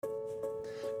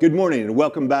Good morning and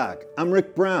welcome back. I'm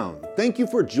Rick Brown. Thank you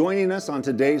for joining us on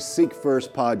today's Seek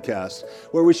First podcast,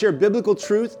 where we share biblical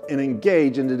truth and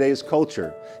engage in today's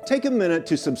culture. Take a minute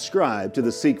to subscribe to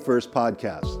the Seek First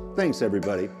podcast. Thanks,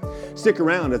 everybody. Stick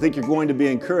around. I think you're going to be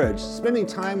encouraged. Spending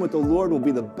time with the Lord will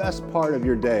be the best part of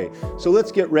your day. So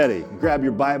let's get ready. Grab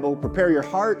your Bible, prepare your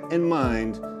heart and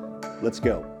mind. Let's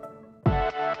go.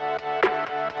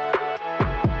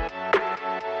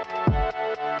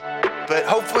 But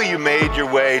hopefully you made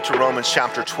your way to Romans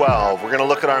chapter 12. We're going to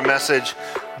look at our message,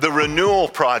 The Renewal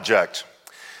Project.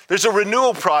 There's a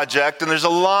renewal project, and there's a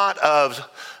lot of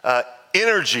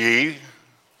energy,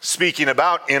 speaking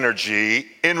about energy,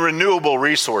 in renewable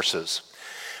resources.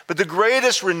 But the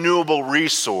greatest renewable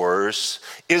resource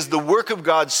is the work of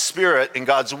God's Spirit and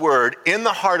God's Word in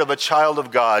the heart of a child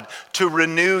of God to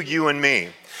renew you and me.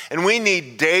 And we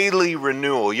need daily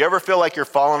renewal. You ever feel like you're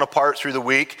falling apart through the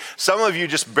week? Some of you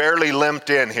just barely limped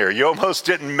in here. You almost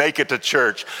didn't make it to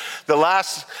church.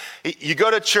 You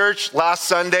go to church last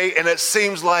Sunday and it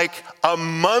seems like a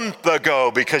month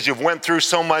ago because you've went through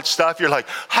so much stuff. You're like,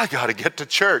 I got to get to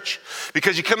church.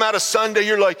 Because you come out of Sunday,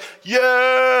 you're like,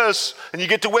 yes. And you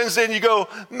get to Wednesday and you go,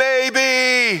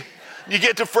 maybe. You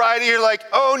get to Friday, you're like,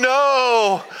 oh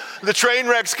no. The train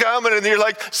wreck's coming and you're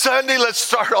like, Sunday, let's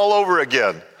start all over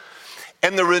again.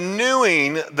 And the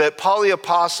renewing that Paul the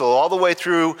Apostle, all the way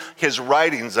through his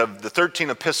writings of the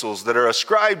 13 epistles that are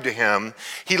ascribed to him,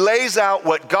 he lays out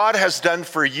what God has done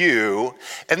for you,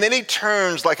 and then he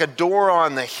turns like a door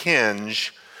on the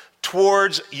hinge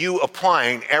towards you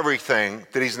applying everything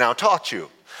that he's now taught you.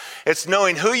 It's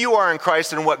knowing who you are in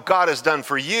Christ and what God has done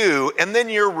for you, and then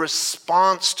your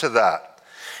response to that.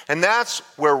 And that's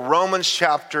where Romans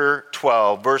chapter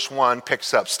 12, verse 1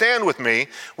 picks up. Stand with me.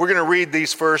 We're going to read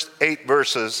these first 8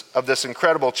 verses of this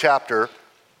incredible chapter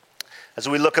as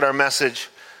we look at our message,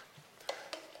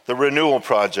 The Renewal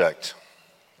Project.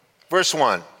 Verse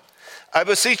 1, I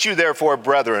beseech you therefore,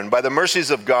 brethren, by the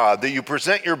mercies of God, that you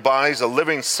present your bodies a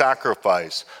living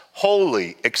sacrifice,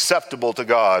 holy, acceptable to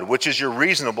God, which is your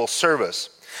reasonable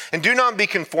service. And do not be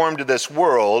conformed to this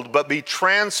world, but be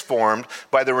transformed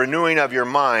by the renewing of your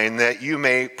mind, that you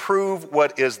may prove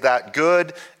what is that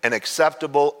good and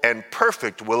acceptable and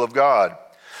perfect will of God.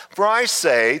 For I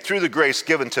say, through the grace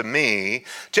given to me,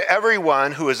 to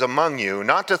everyone who is among you,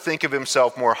 not to think of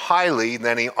himself more highly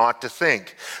than he ought to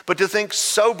think, but to think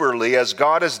soberly as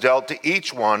God has dealt to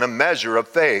each one a measure of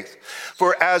faith.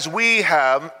 For as we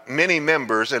have many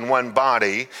members in one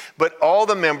body, but all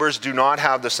the members do not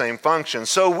have the same function,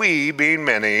 so we, being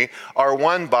many, are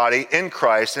one body in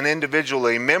Christ and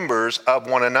individually members of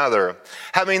one another.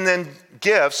 Having then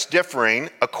gifts differing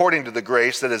according to the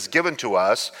grace that is given to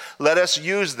us, let us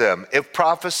use them. If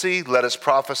prophecy, let us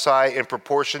prophesy in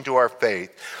proportion to our faith.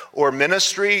 Or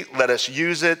ministry, let us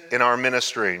use it in our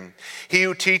ministering. He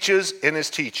who teaches in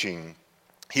his teaching.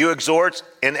 He who exhorts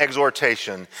in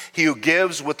exhortation. He who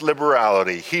gives with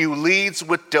liberality. He who leads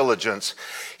with diligence.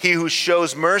 He who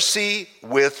shows mercy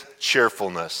with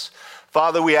cheerfulness.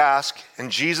 Father, we ask in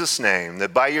Jesus' name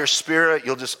that by your Spirit,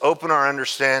 you'll just open our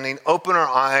understanding, open our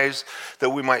eyes,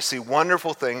 that we might see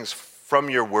wonderful things from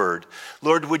your word.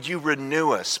 Lord, would you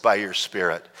renew us by your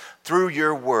Spirit through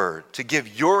your word to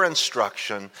give your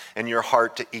instruction and your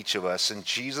heart to each of us. In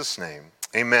Jesus' name,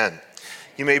 amen.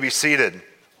 You may be seated.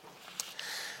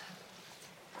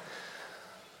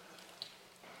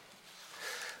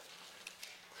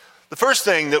 The first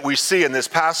thing that we see in this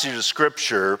passage of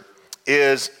Scripture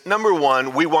is, number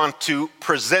one, we want to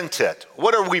present it.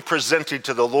 What are we presenting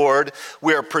to the Lord?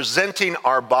 We are presenting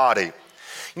our body.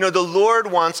 You know, the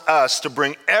Lord wants us to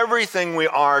bring everything we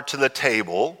are to the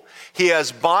table. He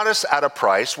has bought us at a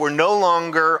price. We're no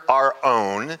longer our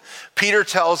own. Peter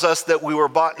tells us that we were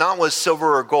bought not with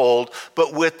silver or gold,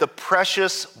 but with the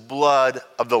precious blood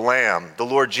of the Lamb, the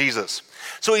Lord Jesus.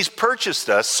 So he's purchased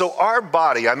us. So our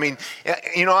body, I'm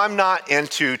not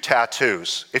into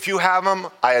tattoos. If you have them,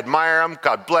 I admire them.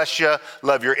 God bless you.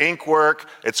 Love your ink work.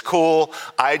 It's cool.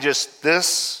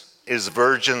 This is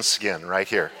virgin skin right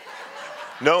here.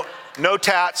 No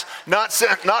tats.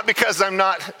 Not because I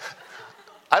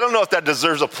don't know if that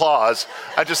deserves applause.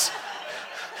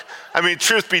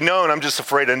 Truth be known, I'm just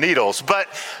afraid of needles. But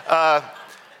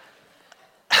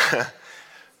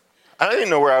I don't even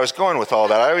know where I was going with all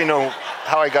that. I don't even know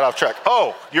how I got off track.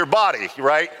 Oh, your body,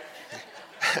 right?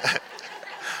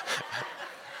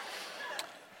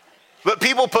 But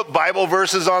people put Bible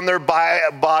verses on their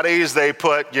bodies. They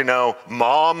put,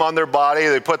 mom on their body.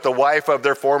 They put the wife of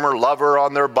their former lover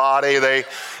on their body.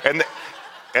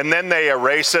 And then they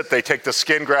erase it. They take the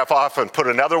skin graft off and put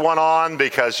another one on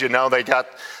because,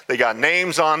 they got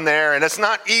names on there. And it's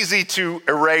not easy to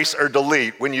erase or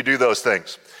delete when you do those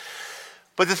things.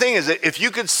 But the thing is that if you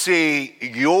could see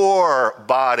your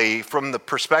body from the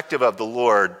perspective of the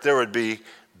Lord, there would be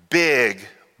big,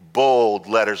 bold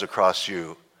letters across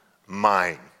you.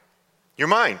 Mine. You're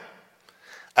mine.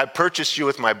 I purchased you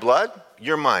with my blood.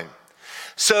 You're mine.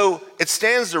 So it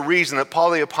stands to reason that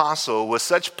Paul the Apostle with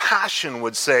such passion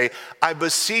would say, I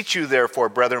beseech you therefore,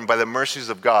 brethren, by the mercies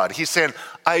of God. He's saying,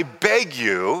 I beg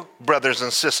you, brothers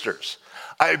and sisters,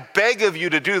 I beg of you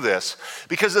to do this.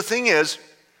 Because the thing is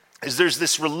there's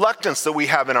this reluctance that we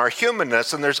have in our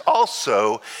humanness, and there's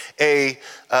also a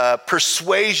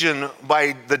persuasion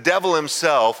by the devil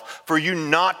himself for you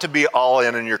not to be all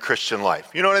in your Christian life.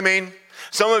 You know what I mean?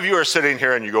 Some of you are sitting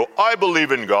here and you go, I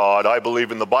believe in God, I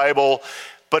believe in the Bible,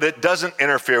 but it doesn't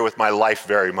interfere with my life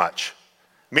very much.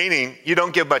 Meaning, you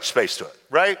don't give much space to it,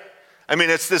 right? I mean,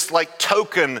 it's this like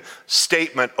token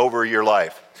statement over your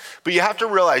life. But you have to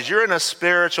realize you're in a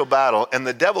spiritual battle and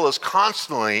the devil is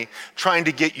constantly trying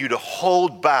to get you to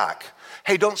hold back.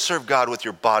 Hey, don't serve God with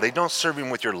your body. Don't serve him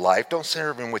with your life. Don't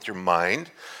serve him with your mind.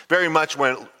 Very much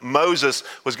when Moses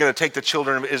was going to take the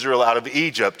children of Israel out of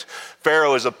Egypt,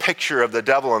 Pharaoh is a picture of the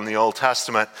devil in the Old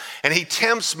Testament. And he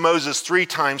tempts Moses 3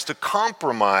 times to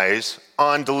compromise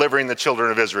on delivering the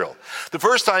children of Israel. The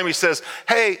first time he says,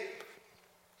 hey,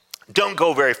 don't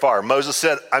go very far. Moses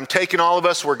said, I'm taking all of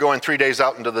us. We're going 3 days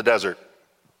out into the desert.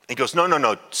 He goes,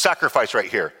 no, sacrifice right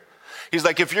here. He's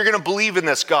like, if you're going to believe in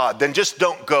this God, then just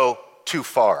don't go too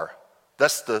far.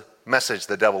 That's the message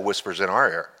the devil whispers in our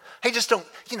ear. Hey, just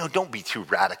don't be too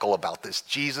radical about this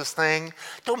Jesus thing.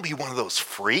 Don't be one of those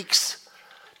freaks.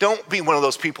 Don't be one of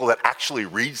those people that actually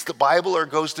reads the Bible or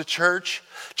goes to church.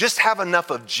 Just have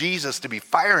enough of Jesus to be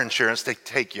fire insurance to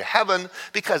take you to heaven,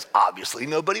 because obviously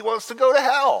nobody wants to go to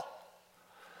hell.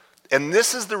 And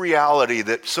this is the reality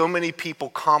that so many people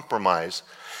compromise.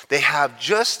 They have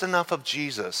just enough of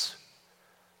Jesus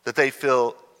that they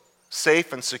feel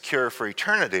safe and secure for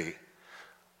eternity,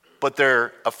 but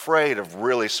they're afraid of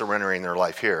really surrendering their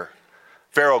life here.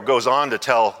 Pharaoh goes on to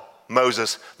tell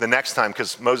Moses the next time,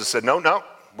 because Moses said, no,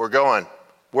 we're going.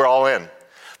 We're all in.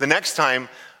 The next time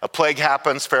a plague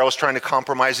happens, Pharaoh's trying to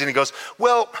compromise, and he goes,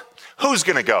 well, who's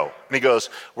going to go? And he goes,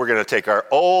 we're going to take our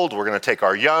old, we're going to take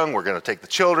our young, we're going to take the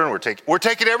children, we're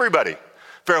taking everybody.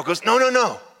 Pharaoh goes,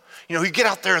 no. You get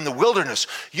out there in the wilderness,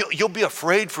 you'll be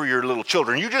afraid for your little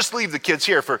children. You just leave the kids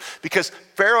here because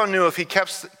Pharaoh knew if he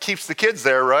keeps the kids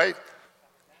there, right?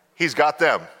 He's got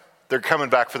them. They're coming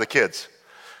back for the kids.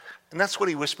 And that's what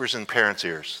he whispers in parents'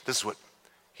 ears. This is what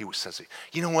he says.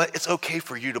 You know what? It's okay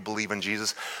for you to believe in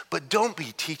Jesus, but don't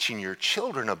be teaching your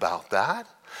children about that.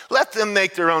 Let them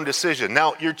make their own decision.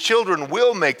 Now, your children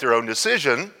will make their own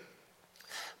decision,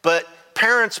 but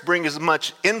parents bring as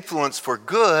much influence for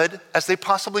good as they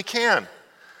possibly can.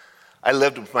 I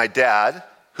lived with my dad,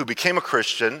 who became a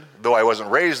Christian, though I wasn't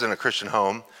raised in a Christian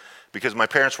home, because my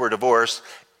parents were divorced,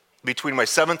 between my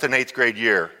 7th and 8th grade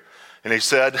year. And he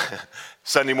said,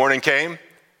 Sunday morning came,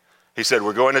 he said,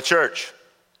 we're going to church.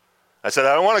 I said,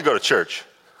 I don't want to go to church.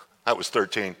 I was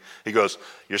 13. He goes,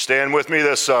 you're staying with me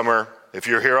this summer. If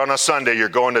you're here on a Sunday, you're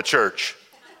going to church.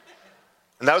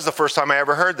 And that was the first time I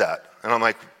ever heard that. And I'm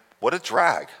like, what a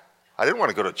drag. I didn't want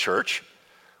to go to church.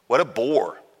 What a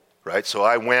bore, right? So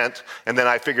I went, and then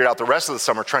I figured out the rest of the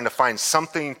summer trying to find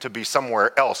something to be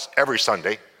somewhere else every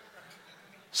Sunday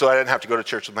so I didn't have to go to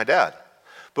church with my dad.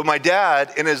 But my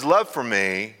dad, in his love for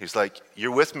me, he's like,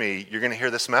 you're with me, you're going to hear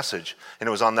this message. And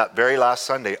it was on that very last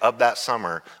Sunday of that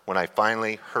summer when I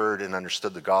finally heard and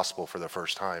understood the gospel for the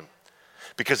first time.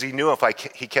 Because he knew if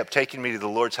he kept taking me to the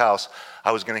Lord's house,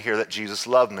 I was going to hear that Jesus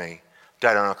loved me,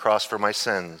 died on a cross for my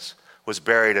sins, was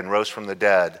buried and rose from the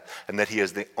dead, and that he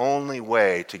is the only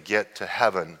way to get to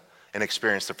heaven and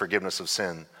experience the forgiveness of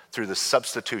sin through the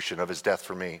substitution of his death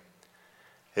for me.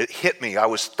 It hit me. I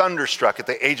was thunderstruck at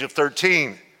the age of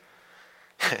 13.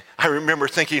 I remember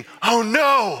thinking, oh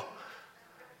no!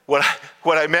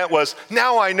 What I meant was,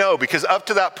 now I know, because up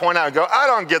to that point I would go, I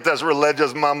don't get this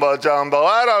religious mumbo jumbo.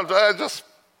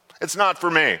 It's not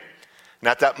for me. And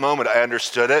at that moment I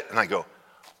understood it, and I go,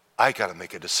 I got to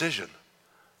make a decision.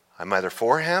 I'm either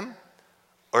for him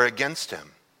or against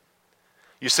him.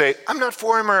 You say, I'm not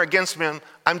for him or against him,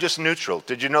 I'm just neutral.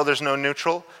 Did you know there's no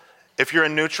neutral? If you're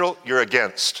in neutral, you're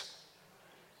against.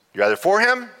 You're either for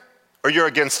him or you're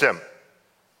against him.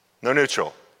 No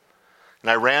neutral. And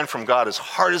I ran from God as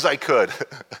hard as I could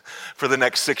for the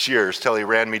next 6 years till he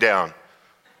ran me down.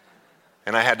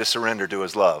 And I had to surrender to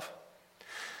his love.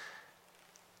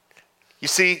 You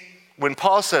see, when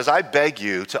Paul says, I beg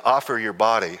you to offer your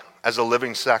body as a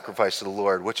living sacrifice to the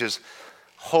Lord, which is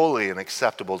holy and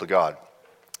acceptable to God.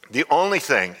 The only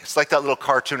thing, it's like that little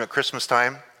cartoon at Christmas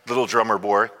time, Little Drummer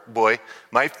Boy.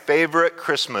 My favorite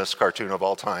Christmas cartoon of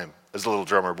all time is the Little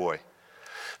Drummer Boy.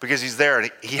 Because he's there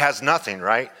and he has nothing,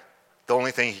 right? The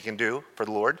only thing he can do for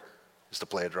the Lord is to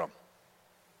play a drum.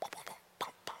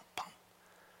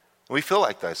 We feel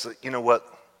like this. You know what?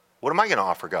 What am I going to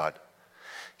offer God?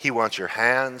 He wants your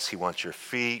hands. He wants your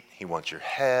feet. He wants your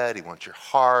head. He wants your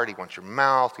heart. He wants your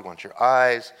mouth. He wants your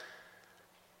eyes.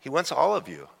 He wants all of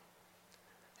you.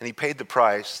 And he paid the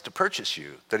price to purchase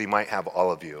you that he might have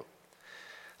all of you.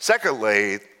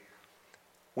 Secondly,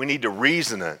 we need to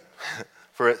reason it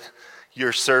for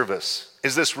your service.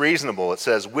 Is this reasonable? It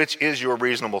says, which is your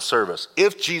reasonable service?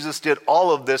 If Jesus did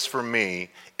all of this for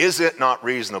me, is it not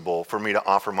reasonable for me to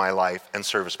offer my life and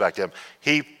service back to him?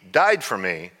 He died for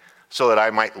me so that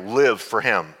I might live for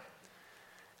him.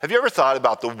 Have you ever thought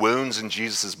about the wounds in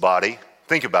Jesus' body?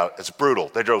 Think about it. It's brutal.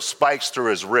 They drove spikes through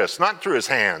his wrists, not through his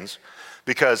hands,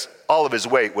 because all of his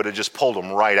weight would have just pulled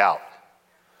him right out.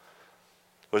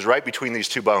 It was right between these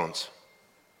two bones.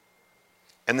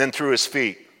 And then through his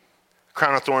feet,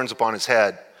 crown of thorns upon his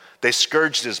head. They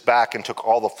scourged his back and took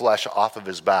all the flesh off of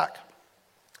his back.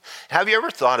 Have you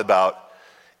ever thought about,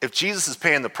 if Jesus is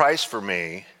paying the price for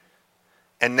me,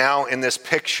 and now in this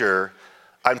picture,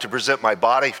 I'm to present my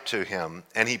body to him,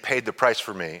 and he paid the price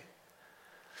for me,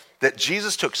 that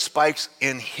Jesus took spikes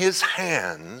in his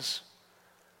hands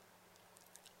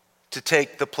to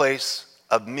take the place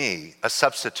of me, a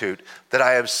substitute, that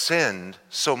I have sinned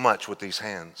so much with these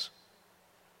hands.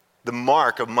 The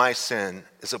mark of my sin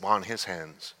is upon his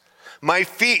hands. My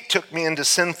feet took me into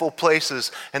sinful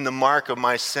places, and the mark of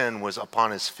my sin was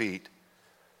upon his feet.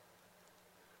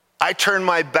 I turned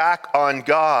my back on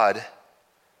God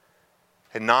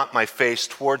and not my face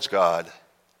towards God.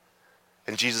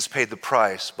 And Jesus paid the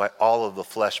price by all of the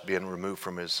flesh being removed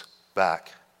from his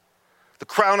back. The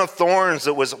crown of thorns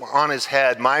that was on his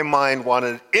head, my mind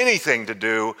wanted anything to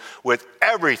do with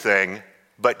everything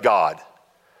but God.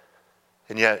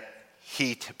 And yet,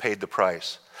 he paid the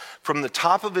price. From the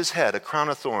top of his head, a crown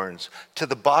of thorns, to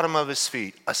the bottom of his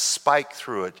feet, a spike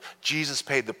through it. Jesus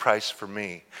paid the price for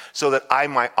me so that I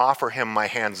might offer him my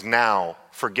hands now,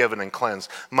 forgiven and cleansed.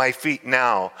 My feet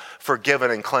now,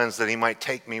 forgiven and cleansed, that he might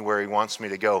take me where he wants me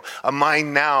to go. A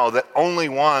mind now that only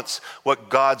wants what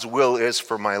God's will is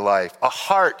for my life. A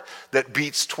heart that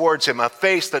beats towards him, a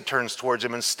face that turns towards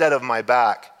him instead of my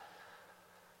back.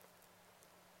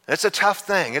 It's a tough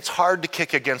thing. It's hard to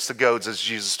kick against the goads, as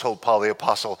Jesus told Paul the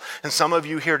Apostle. And some of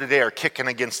you here today are kicking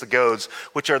against the goads,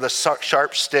 which are the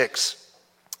sharp sticks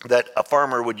that a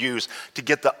farmer would use to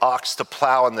get the ox to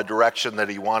plow in the direction that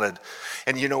he wanted.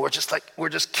 And you know, we're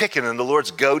just kicking, and the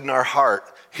Lord's goading our heart.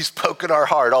 He's poking our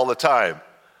heart all the time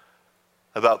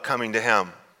about coming to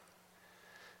him.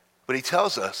 But he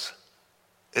tells us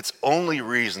it's only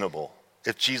reasonable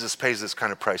if Jesus pays this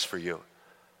kind of price for you.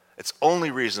 It's only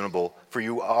reasonable for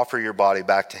you to offer your body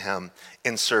back to him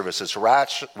in service. It's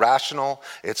rational,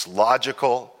 it's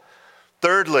logical.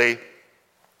 Thirdly,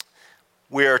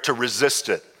 we are to resist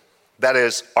it. That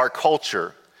is our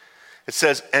culture. It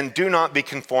says, and do not be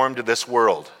conformed to this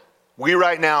world. We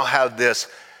right now have this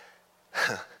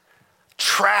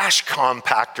trash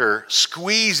compactor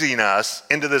squeezing us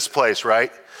into this place,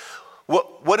 right?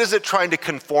 What is it trying to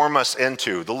conform us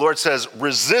into? The Lord says,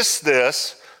 resist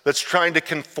this that's trying to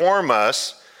conform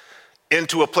us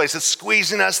into a place that's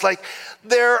squeezing us like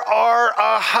there are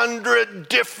 100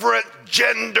 different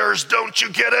genders, don't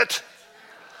you get it?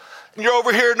 And you're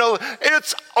over here, no,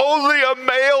 it's only a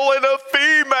male and a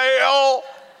female.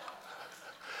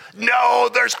 No,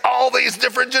 there's all these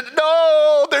different genders.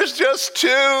 No, there's just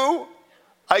two.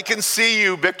 I can see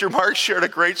you. Victor Mark shared a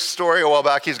great story a while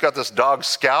back. He's got this dog,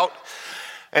 Scout.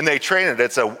 And they train it.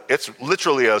 It's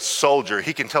literally a soldier.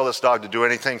 He can tell this dog to do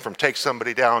anything from take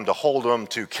somebody down to hold them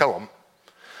to kill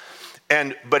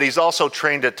them. But he's also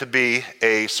trained it to be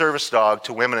a service dog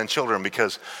to women and children,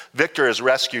 because Victor has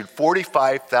rescued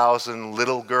 45,000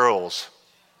 little girls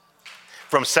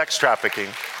from sex trafficking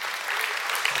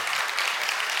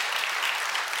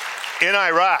in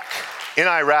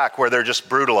Iraq, where they're just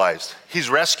brutalized. He's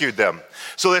rescued them.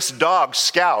 So this dog,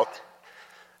 Scout,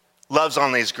 loves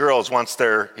on these girls once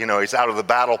he's out of the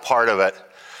battle part of it.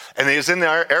 And he was in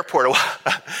the airport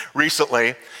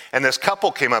recently, and this couple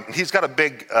came up, and he's got a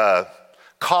big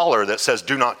collar that says,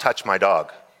 do not touch my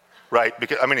dog, right?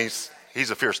 Because,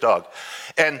 he's a fierce dog.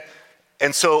 And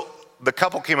so the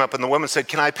couple came up, and the woman said,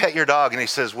 can I pet your dog? And he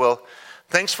says, well,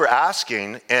 thanks for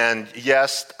asking. And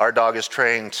yes, our dog is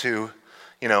trained to,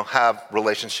 have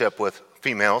relationship with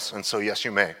females, and so yes,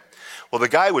 you may. Well, the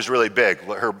guy was really big.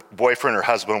 Her boyfriend or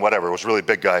husband, whatever, was a really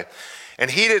big guy. And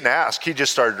he didn't ask. He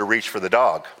just started to reach for the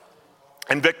dog.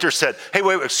 And Victor said, hey,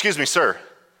 wait, excuse me, sir.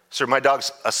 Sir, my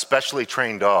dog's a specially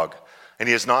trained dog, and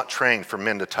he is not trained for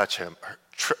men to touch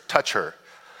her.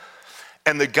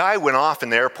 And the guy went off in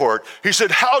the airport. He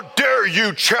said, how dare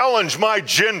you challenge my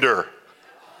gender?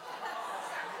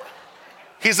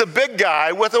 He's a big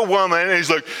guy with a woman, and he's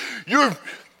like, you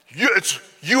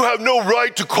have no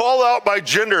right to call out my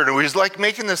gender. And he's like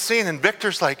making the scene, and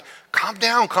Victor's like, calm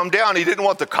down, calm down. He didn't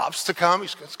want the cops to come. He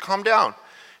says, calm down.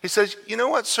 He says, you know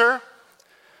what, sir?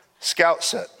 Scout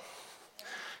said. He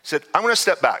said, I'm going to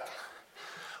step back.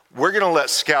 We're going to let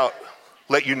Scout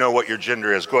let you know what your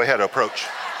gender is. Go ahead, approach.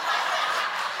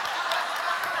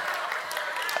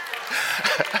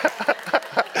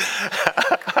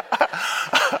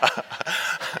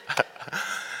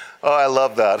 Oh, I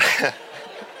love that.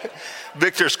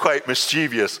 Victor's quite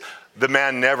mischievous. The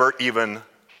man never even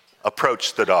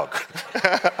approached the dog.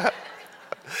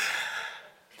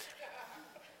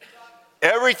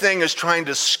 Everything is trying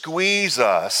to squeeze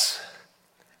us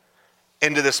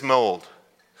into this mold.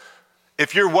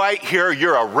 If you're white here,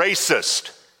 you're a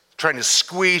racist. Trying to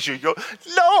squeeze you. You go,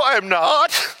 no, I'm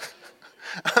not.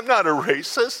 I'm not a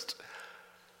racist.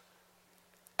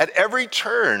 At every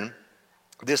turn,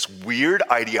 this weird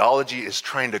ideology is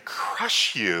trying to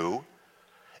crush you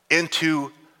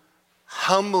into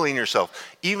humbling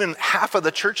yourself. Even half of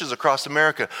the churches across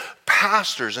America,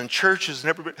 pastors and churches and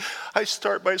everybody, I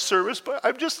start my service, but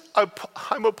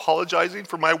I'm apologizing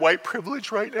for my white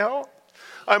privilege right now.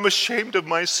 I'm ashamed of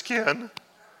my skin.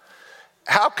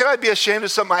 How can I be ashamed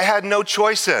of something I had no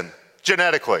choice in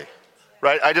genetically,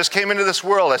 right? I just came into this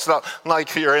world. It's not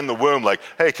like you're in the womb like,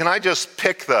 hey, can I just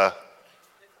pick the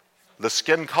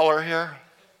skin color here?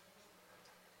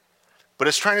 But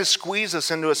it's trying to squeeze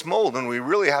us into its mold, and we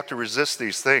really have to resist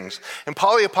these things. And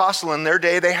Paul the Apostle, in their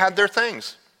day, they had their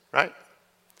things, right?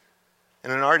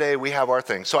 And in our day, we have our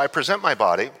things. So I present my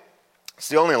body. It's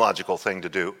the only logical thing to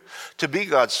do, to be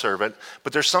God's servant,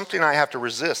 but there's something I have to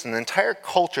resist. An entire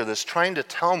culture that's trying to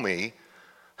tell me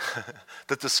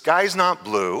that the sky's not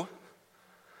blue,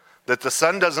 that the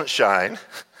sun doesn't shine,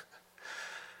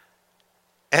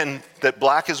 and that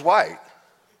black is white.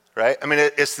 Right? I mean,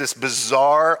 it's this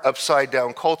bizarre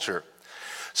upside-down culture.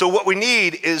 So what we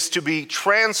need is to be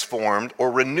transformed or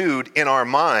renewed in our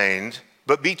mind,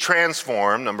 but be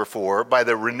transformed, number 4, by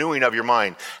the renewing of your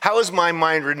mind. How is my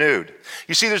mind renewed?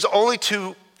 You see, there's only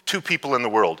two people in the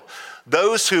world.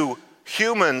 Those who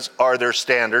humans are their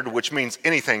standard, which means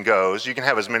anything goes. You can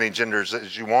have as many genders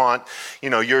as you want. You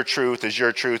know, your truth is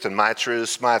your truth, and my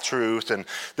truth's my truth. And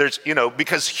there's,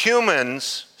 because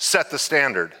humans set the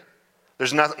standard.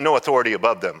 There's no authority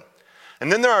above them.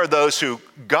 And then there are those who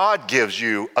God gives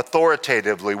you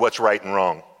authoritatively what's right and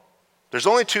wrong. There's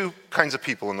only 2 kinds of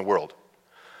people in the world.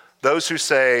 Those who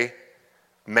say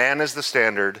man is the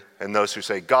standard, and those who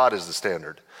say God is the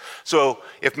standard. So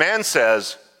if man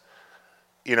says,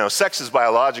 sex is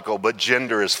biological, but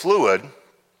gender is fluid,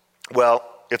 well,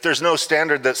 if there's no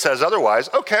standard that says otherwise,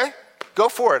 okay, go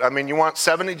for it. I mean, you want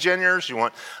 70 genders, you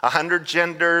want 100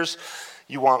 genders,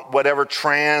 you want whatever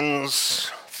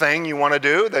trans thing you want to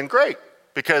do, then great,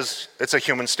 because it's a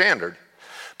human standard.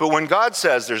 But when God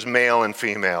says there's male and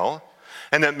female,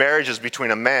 and that marriage is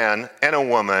between a man and a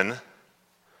woman,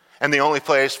 and the only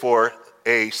place for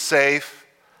a safe,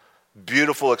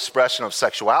 beautiful expression of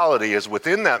sexuality is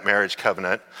within that marriage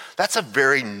covenant, that's a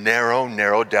very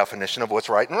narrow definition of what's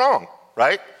right and wrong,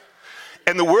 right?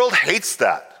 And the world hates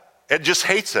that. It just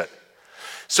hates it.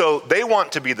 So they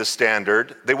want to be the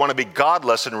standard. They want to be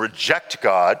godless and reject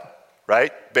God,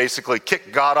 right? Basically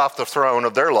kick God off the throne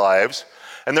of their lives,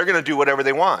 and they're going to do whatever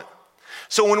they want.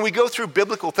 So when we go through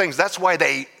biblical things, that's why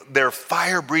they're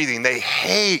fire-breathing. They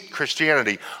hate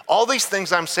Christianity. All these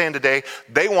things I'm saying today,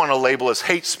 they want to label as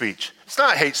hate speech. It's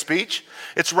not hate speech.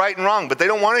 It's right and wrong, but they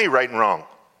don't want any right and wrong,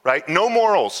 right? No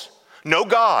morals, no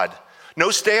God,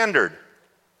 no standard.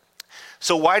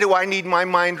 So why do I need my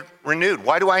mind renewed?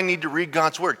 Why do I need to read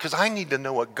God's word? Because I need to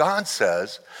know what God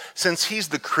says. Since he's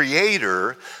the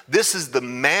creator, this is the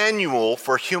manual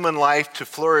for human life to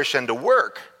flourish and to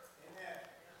work.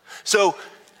 So,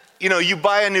 you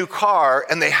buy a new car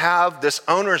and they have this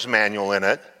owner's manual in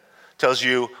it. Tells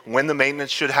you when the maintenance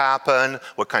should happen,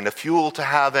 what kind of fuel to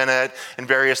have in it, and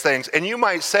various things. And you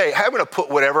might say, I'm going to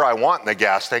put whatever I want in the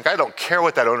gas tank. I don't care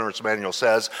what that owner's manual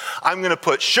says. I'm going to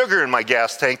put sugar in my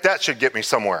gas tank. That should get me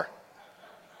somewhere.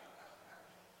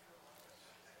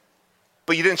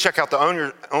 But you didn't check out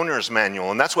the owner's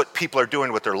manual, and that's what people are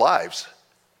doing with their lives.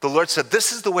 The Lord said,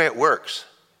 this is the way it works.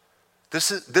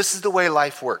 This is the way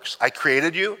life works. I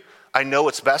created you. I know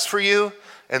what's best for you,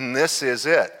 and this is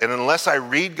it. And unless I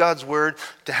read God's word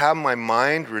to have my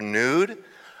mind renewed,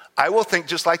 I will think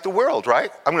just like the world,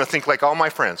 right? I'm going to think like all my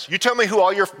friends. You tell me who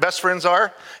all your best friends are,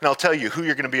 and I'll tell you who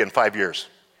you're going to be in 5 years.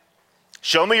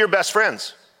 Show me your best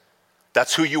friends.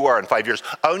 That's who you are in 5 years.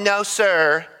 Oh, no,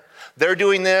 sir. They're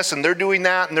doing this, and they're doing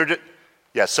that, and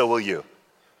yeah, so will you.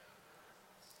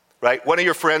 Right? One of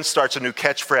your friends starts a new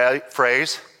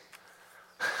catchphrase.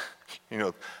 You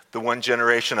know, the one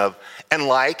generation of, and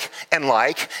like, and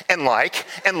like, and like,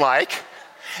 and like,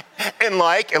 and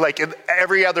like in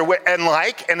every other way, and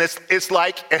like, and it's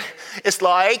like,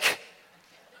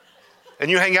 and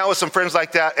you hang out with some friends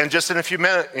like that, and just in a few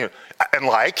minutes, you know, and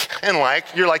like,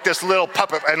 you're like this little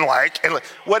puppet, and like,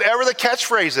 whatever the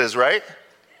catchphrase is, right?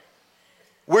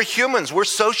 We're humans, we're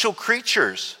social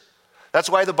creatures. That's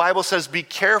why the Bible says, be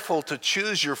careful to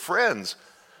choose your friends.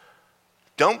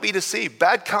 Don't be deceived.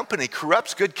 Bad company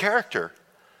corrupts good character.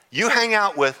 You hang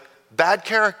out with bad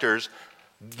characters,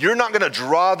 you're not going to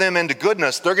draw them into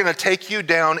goodness. They're going to take you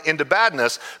down into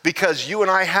badness because you and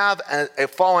I have a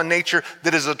fallen nature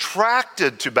that is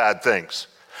attracted to bad things.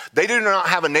 They do not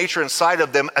have a nature inside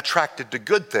of them attracted to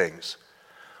good things.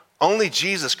 Only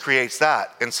Jesus creates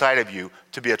that inside of you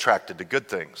to be attracted to good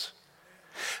things.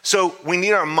 So we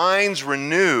need our minds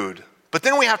renewed, but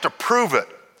then we have to prove it.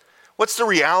 What's the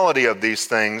reality of these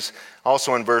things?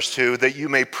 Also in verse 2, that you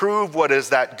may prove what is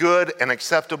that good and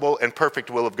acceptable and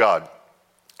perfect will of God.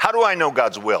 How do I know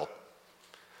God's will?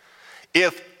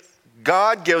 If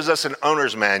God gives us an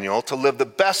owner's manual to live the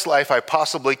best life I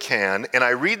possibly can, and I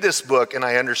read this book and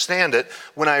I understand it,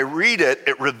 when I read it,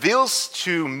 it reveals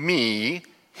to me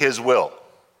his will,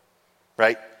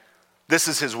 right? This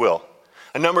is his will.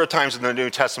 A number of times in the New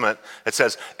Testament, it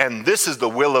says, and this is the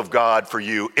will of God for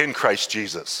you in Christ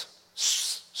Jesus.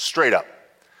 Straight up.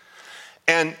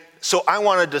 And so I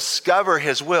want to discover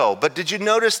his will. But did you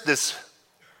notice this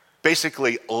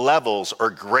basically levels or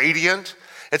gradient?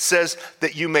 It says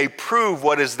that you may prove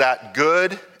what is that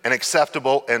good and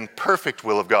acceptable and perfect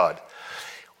will of God.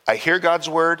 I hear God's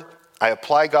word. I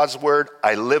apply God's word.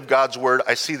 I live God's word.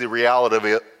 I see the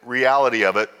reality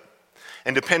of it.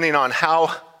 And depending on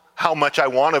how much I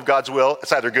want of God's will,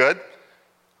 it's either good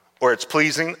or it's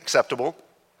pleasing, acceptable,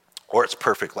 or it's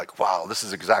perfect, like, wow, this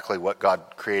is exactly what God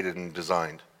created and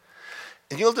designed.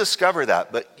 And you'll discover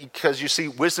that, but because you see,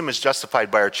 wisdom is justified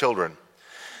by our children.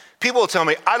 People will tell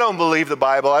me, I don't believe the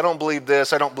Bible, I don't believe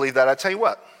this, I don't believe that. I tell you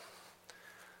what,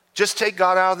 just take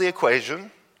God out of the equation.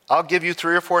 I'll give you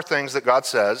 3 or 4 things that God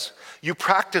says. You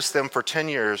practice them for 10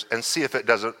 years and see if it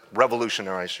doesn't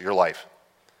revolutionize your life,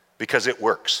 because it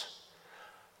works.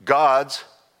 God's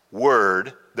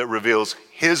word that reveals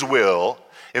his will,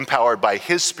 empowered by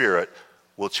his Spirit,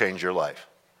 will change your life.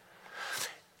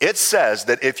 It says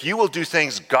that if you will do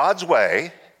things God's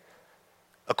way,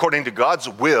 according to God's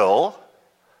will,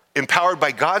 empowered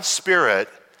by God's Spirit,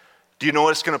 do you know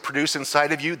what it's going to produce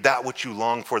inside of you? That which you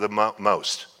long for the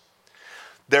most.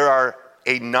 There are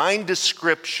a 9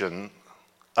 description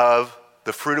of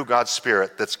the fruit of God's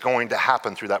Spirit that's going to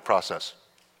happen through that process.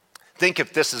 Think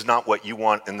if this is not what you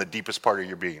want in the deepest part of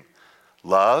your being.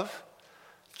 Love,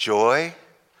 joy,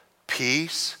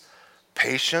 peace,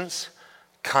 patience,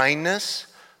 kindness,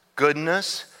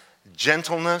 goodness,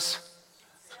 gentleness,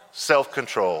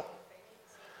 self-control.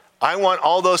 I want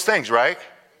all those things, right?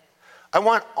 I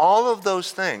want all of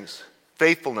those things.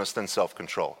 Faithfulness, then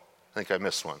self-control. I think I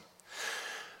missed one.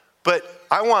 But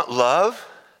I want love.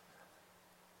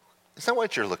 Is that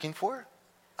what you're looking for?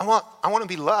 I want to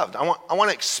be loved. I want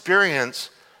to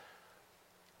experience.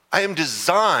 I am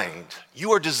designed.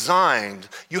 You are designed.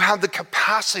 You have the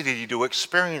capacity to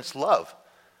experience love.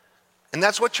 And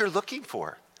that's what you're looking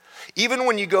for. Even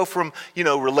when you go from,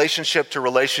 relationship to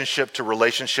relationship to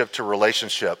relationship to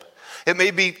relationship, it may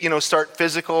be, start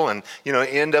physical and,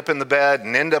 end up in the bed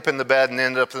and end up in the bed and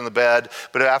end up in the bed.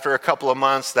 But after a couple of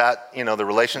months, that, the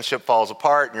relationship falls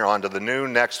apart and you're on to the new,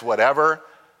 next, whatever.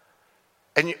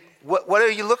 And what are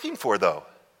you looking for, though?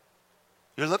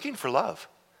 You're looking for love.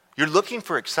 You're looking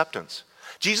for acceptance.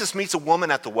 Jesus meets a woman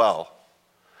at the well.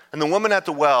 And the woman at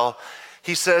the well,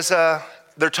 he says,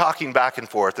 they're talking back and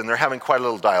forth, and they're having quite a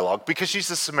little dialogue because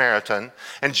she's a Samaritan,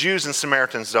 and Jews and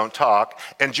Samaritans don't talk,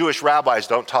 and Jewish rabbis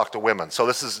don't talk to women. So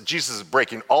Jesus is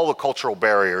breaking all the cultural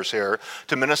barriers here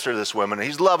to minister to this woman. And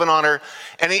he's loving on her,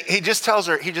 and he just tells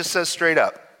her, he just says straight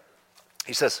up,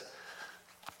 he says,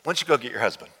 why don't you go get your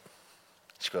husband?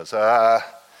 She goes, I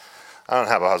don't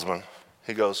have a husband.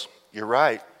 He goes, you're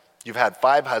right. You've had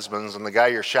 5 husbands, and the guy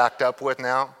you're shacked up with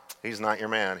now, he's not your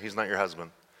man. He's not your husband.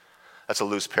 That's a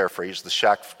loose paraphrase. The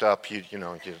shacked up, you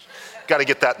got to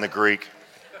get that in the Greek.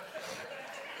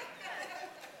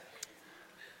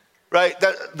 Right?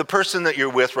 The person that you're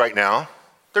with right now,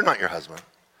 they're not your husband.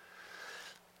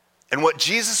 And what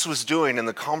Jesus was doing in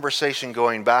the conversation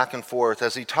going back and forth,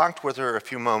 as he talked with her a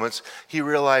few moments, he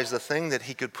realized the thing that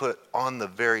he could put on the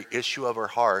very issue of her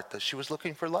heart, that she was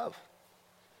looking for love.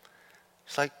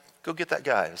 It's like, go get that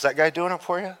guy. Is that guy doing it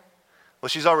for you? Well,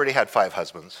 she's already had 5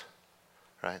 husbands,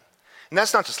 right? And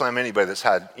that's not to slam anybody that's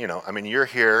had, you're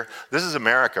here. This is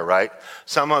America, right?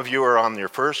 Some of you are on your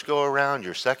first go around,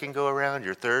 your second go around,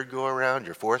 your third go around,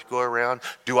 your fourth go around.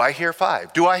 Do I hear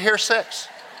 5? Do I hear 6?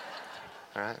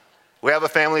 All right? We have a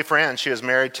family friend. She was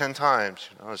married 10 times.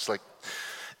 It's like,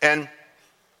 and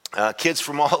kids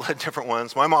from all the different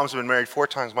ones. My mom's been married 4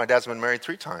 times. My dad's been married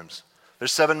 3 times.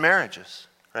 There's 7 marriages,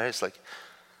 right? It's like,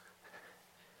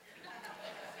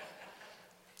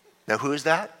 now who is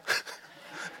that?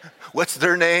 What's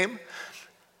their name?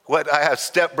 I have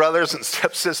stepbrothers and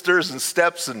stepsisters and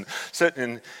steps and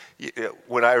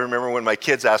when I remember when my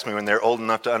kids asked me when they're old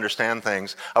enough to understand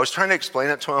things, I was trying to explain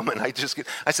it to them, and I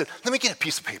said, let me get a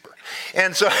piece of paper.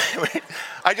 And so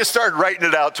I just started writing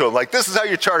it out to them, like, this is how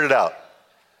you chart it out.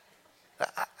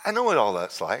 I know what all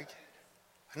that's like.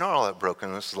 I know what all that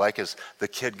brokenness is like as the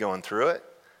kid going through it.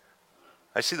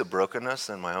 I see the brokenness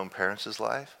in my own parents'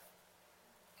 life.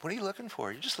 What are you looking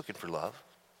for? You're just looking for love.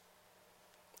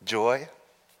 Joy.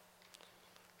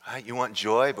 Right? You want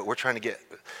joy, but we're trying to get...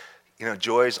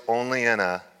 joy's only in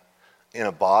a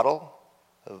bottle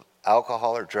of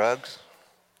alcohol or drugs.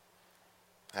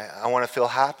 I want to feel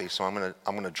happy, so I'm going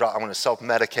to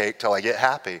self-medicate till I get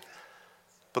happy.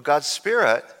 But God's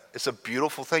Spirit, it's a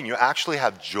beautiful thing. You actually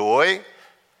have joy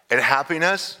and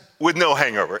happiness with no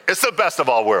hangover. It's the best of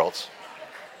all worlds,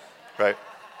 right?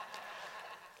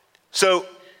 So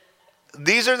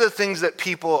these are the things that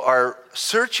people are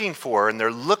searching for and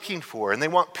they're looking for, and they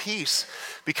want peace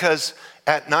because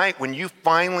at night, when you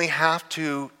finally have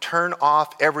to turn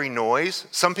off every noise,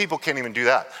 some people can't even do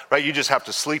that, right? You just have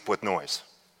to sleep with noise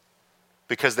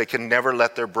because they can never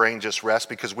let their brain just rest,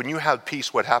 because when you have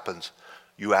peace, what happens?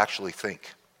 You actually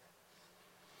think.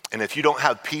 And if you don't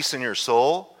have peace in your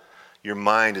soul, your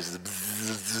mind is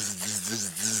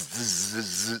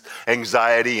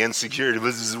anxiety, insecurity,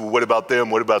 what about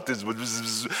them, what about this,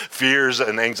 fears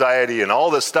and anxiety and all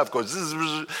this stuff goes,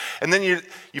 and then you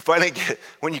finally get,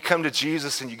 when you come to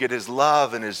Jesus and you get his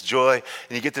love and his joy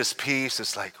and you get this peace,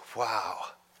 it's like, wow,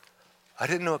 I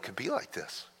didn't know it could be like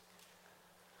this.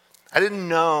 I didn't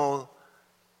know,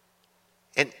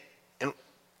 and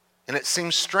it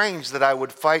seems strange that I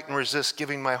would fight and resist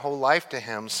giving my whole life to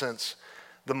him, since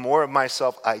the more of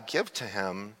myself I give to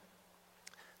him,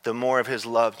 the more of his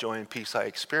love, joy, and peace I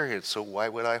experience. So why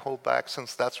would I hold back,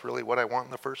 since that's really what I want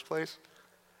in the first place?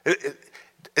 It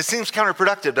seems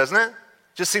counterproductive, doesn't it?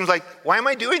 Just seems like, why am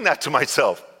I doing that to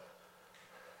myself?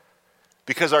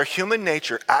 Because our human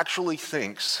nature actually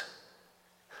thinks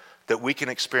that we can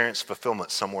experience fulfillment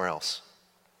somewhere else.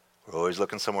 We're always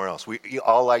looking somewhere else. We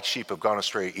all, like sheep, have gone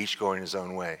astray, each going his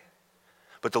own way.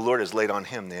 But the Lord has laid on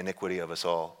him the iniquity of us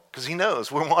all, because he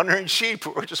knows we're wandering sheep.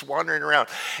 We're just wandering around.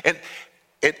 And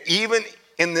even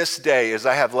in this day, as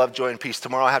I have love, joy, and peace,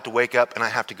 tomorrow I have to wake up and I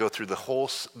have to go through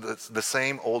the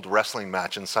same old wrestling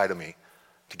match inside of me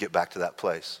to get back to that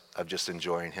place of just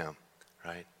enjoying him,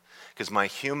 right? Because my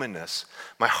humanness,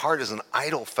 my heart is an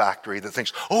idol factory that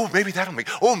thinks, maybe that'll,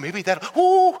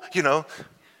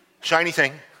 shiny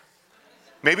thing.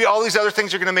 Maybe all these other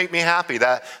things are going to make me happy.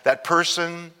 That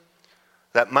person,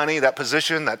 that money, that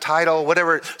position, that title,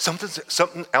 whatever,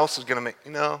 something else is going to make,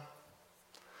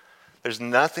 There's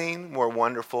nothing more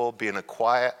wonderful being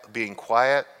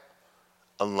quiet,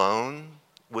 alone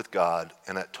with God,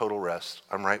 and at total rest.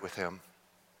 I'm right with him.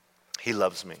 He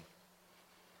loves me.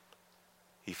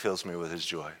 He fills me with his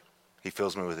joy. He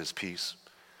fills me with his peace.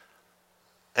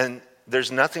 And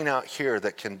there's nothing out here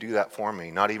that can do that for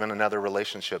me, not even another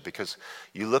relationship, because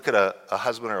you look at a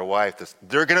husband or a wife,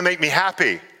 they're going to make me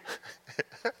happy.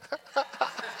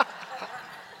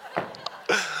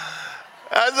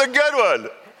 That's a good one.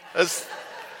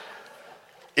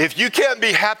 If you can't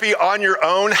be happy on your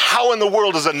own, how in the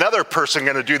world is another person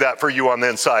going to do that for you on the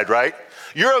inside, right?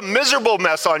 You're a miserable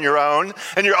mess on your own,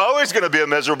 and you're always going to be a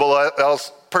miserable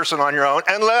person on your own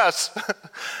unless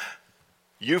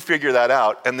you figure that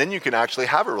out, and then you can actually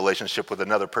have a relationship with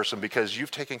another person because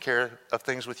you've taken care of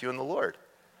things with you in the Lord.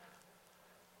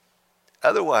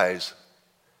 Otherwise,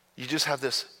 you just have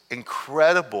this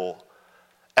incredible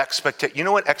expectation. You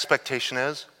know what expectation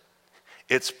is?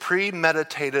 It's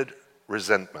premeditated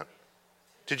resentment.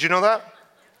 Did you know that?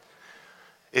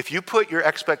 if you put your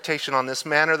expectation on this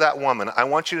man or that woman, I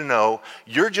want you to know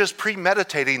you're just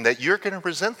premeditating that you're going to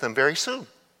resent them very soon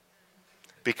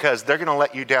because they're going to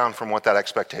let you down from what that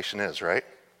expectation is, right?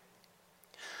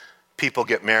 People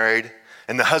get married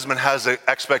and the husband has the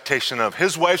expectation of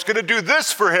his wife's going to do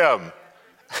this for him.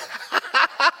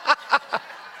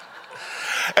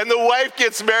 And the wife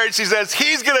gets married, she says,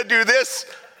 he's going to do this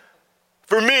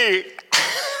for me.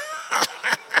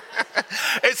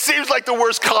 It seems like the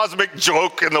worst cosmic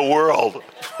joke in the world.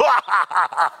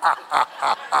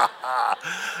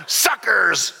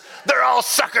 Suckers! They're all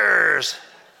suckers!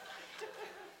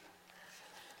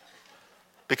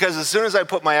 Because as soon as I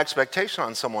put my expectation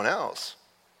on someone else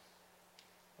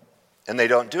and they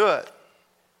don't do it,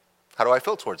 how do I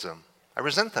feel towards them? I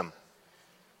resent them.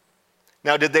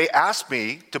 Now, did they ask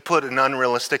me to put an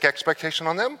unrealistic expectation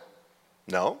on them?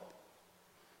 No.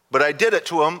 But I did it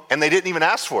to them and they didn't even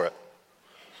ask for it.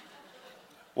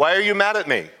 Why are you mad at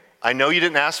me? I know you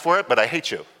didn't ask for it, but I hate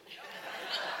you.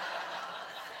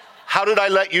 How did I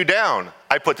let you down?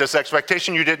 I put this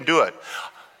expectation, you didn't do it.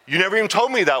 You never even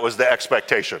told me that was the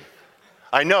expectation.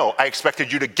 I know, I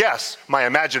expected you to guess my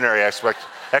imaginary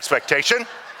expectation,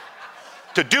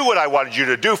 to do what I wanted you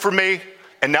to do for me,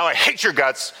 and now I hate your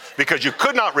guts because you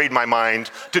could not read my mind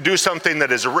to do something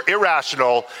that is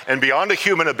irrational and beyond a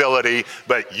human ability,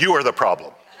 but you are the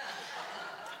problem.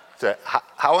 So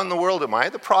how in the world am I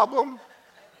the problem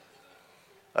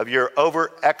of your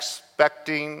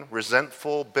over-expecting,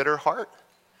 resentful, bitter heart?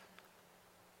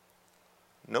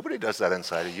 Nobody does that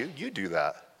inside of you. You do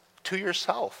that to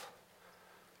yourself.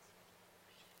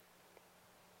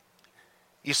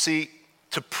 You see,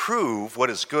 to prove what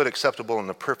is good, acceptable, and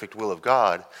the perfect will of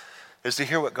God is to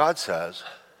hear what God says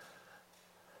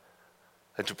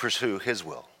and to pursue his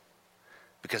will.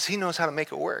 Because he knows how to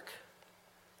make it work.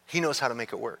 He knows how to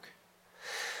make it work.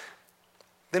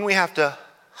 Then we have to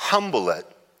humble it,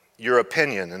 your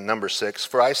opinion, in number 6.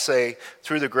 For I say,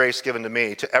 through the grace given to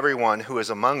me, to everyone who is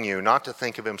among you, not to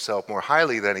think of himself more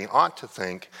highly than he ought to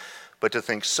think, but to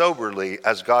think soberly,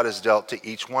 as God has dealt to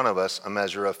each one of us a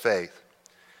measure of faith.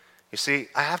 You see,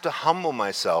 I have to humble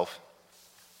myself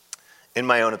in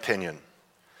my own opinion.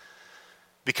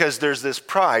 Because there's this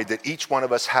pride that each one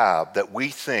of us have that we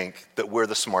think that we're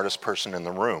the smartest person in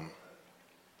the room.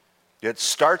 It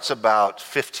starts about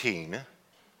 15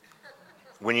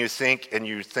 when you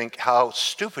think how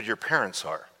stupid your parents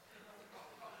are.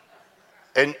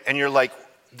 And you're like,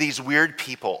 these weird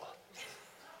people.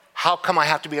 How come I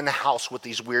have to be in the house with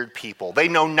these weird people? They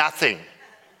know nothing.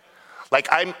 Like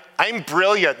I'm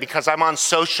brilliant because I'm on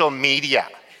social media.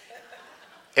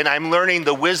 And I'm learning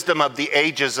the wisdom of the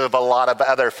ages of a lot of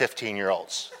other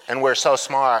 15-year-olds. And we're so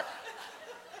smart.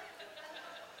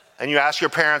 And you ask your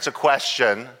parents a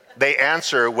question, they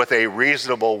answer with a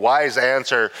reasonable, wise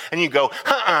answer, and you go,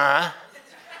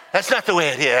 that's not the way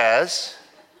it is.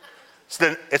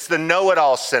 It's the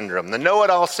know-it-all syndrome. The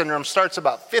know-it-all syndrome starts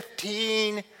about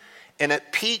 15, and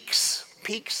it peaks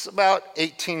about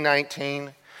 18,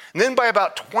 19. And then by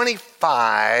about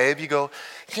 25, you go,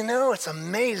 it's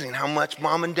amazing how much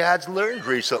mom and dad's learned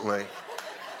recently.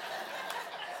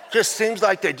 Just seems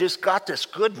like they just got this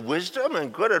good wisdom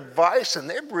and good advice, and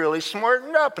they've really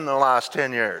smartened up in the last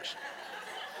 10 years.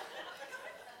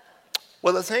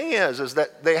 Well, the thing is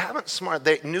that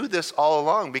they knew this all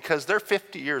along because they're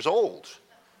 50 years old,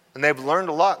 and they've learned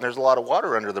a lot, and there's a lot of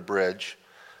water under the bridge.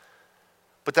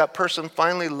 But that person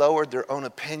finally lowered their own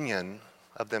opinion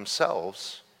of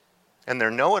themselves and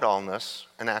their know-it-allness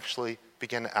and actually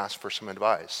began to ask for some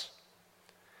advice.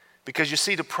 Because you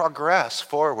see, to progress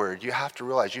forward, you have to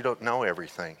realize you don't know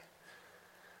everything.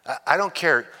 I don't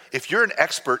care. If you're an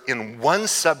expert in one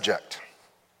subject,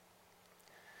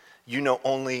 you know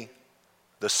only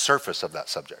the surface of that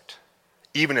subject.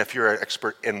 Even if you're an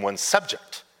expert in one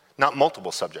subject, not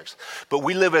multiple subjects. But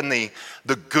we live in the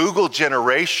Google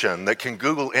generation that can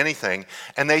Google anything,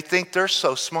 and they think they're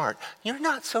so smart. You're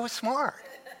not so smart,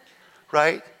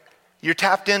 right? You're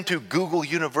tapped into Google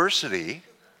University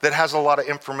that has a lot of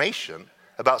information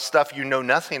about stuff you know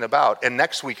nothing about, and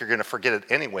next week you're going to forget it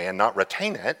anyway and not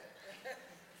retain it.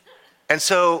 And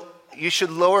so you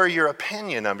should lower your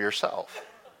opinion of yourself.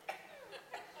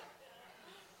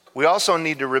 We also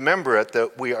need to remember it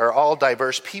that we are all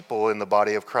diverse people in the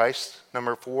body of Christ.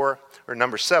 Number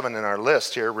 7 in our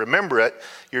list here. Remember it,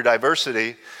 your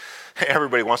diversity.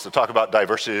 Everybody wants to talk about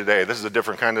diversity today. This is a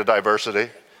different kind of diversity.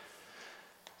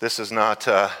 This is not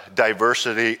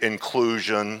diversity,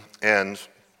 inclusion, and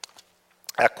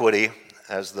equity.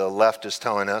 as the left is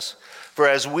telling us. For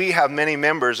as we have many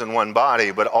members in one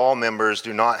body, but all members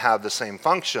do not have the same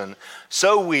function,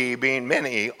 so we, being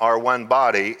many, are one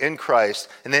body in Christ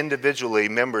and individually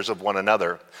members of one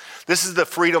another. This is the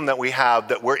freedom that we have,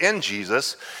 that we're in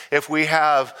Jesus. If we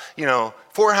have,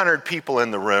 400 people in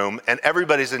the room and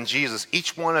everybody's in Jesus,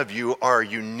 each one of you are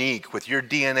unique with your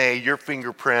DNA, your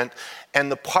fingerprint, and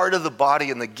the part of the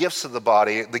body and the gifts of the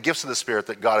body, the gifts of the Spirit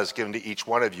that God has given to each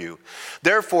one of you.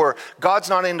 Therefore, God's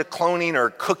not into cloning or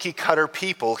cookie cutter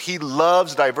people. He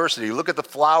loves diversity. Look at the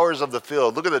flowers of the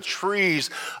field. Look at the trees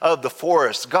of the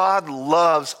forest. God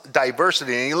loves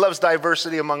diversity, and he loves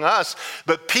diversity among us,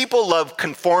 but people love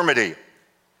conformity.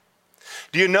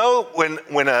 Do you know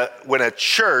when a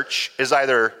church is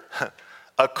either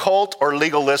a cult or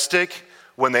legalistic,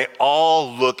 when they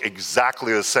all look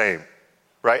exactly the same,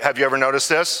 right? Have you ever noticed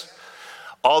this?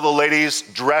 All the ladies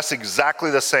dress exactly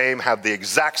the same, have the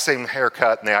exact same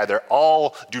haircut, and they either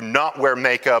all do not wear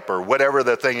makeup or whatever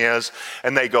the thing is,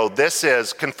 and they go, this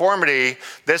is conformity,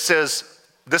 this is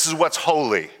what's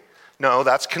holy. No,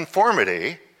 that's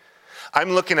conformity.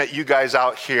 I'm looking at you guys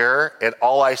out here, and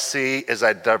all I see is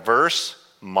a diverse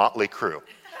motley crew,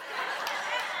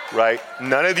 right?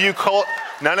 None of you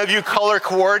color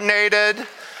coordinated.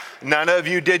 None of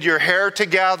you did your hair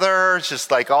together. It's just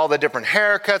like all the different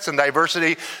haircuts and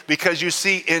diversity, because you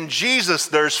see, in Jesus,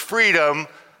 there's freedom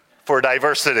for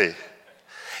diversity.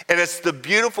 And it's the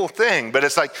beautiful thing, but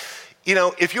it's like,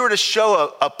 if you were to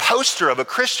show a poster of a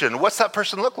Christian, what's that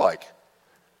person look like?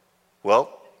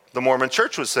 Well, the Mormon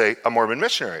church would say a Mormon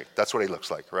missionary. That's what he looks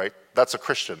like, right? That's a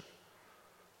Christian.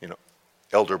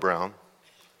 Elder Brown.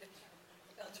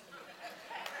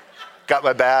 Got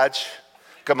my badge,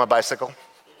 got my bicycle.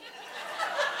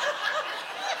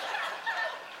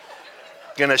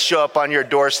 Gonna show up on your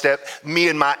doorstep, me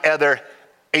and my other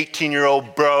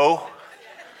 18-year-old bro,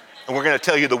 and we're gonna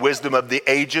tell you the wisdom of the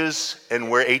ages,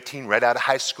 and we're 18, right out of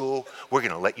high school. We're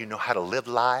gonna let you know how to live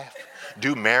life,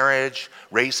 do marriage,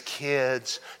 raise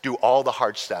kids, do all the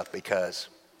hard stuff, because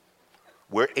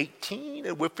we're 18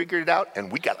 and we figured it out, and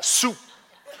we got a suit.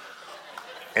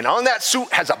 And on that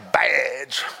suit has a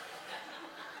badge.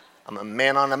 I'm a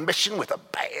man on a mission with a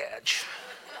badge.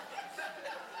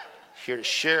 Here to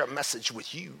share a message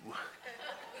with you.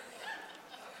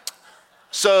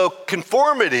 So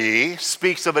conformity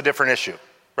speaks of a different issue,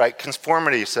 right?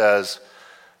 Conformity says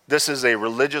this is a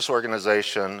religious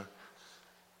organization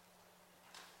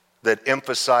that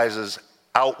emphasizes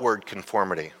outward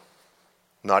conformity,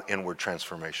 not inward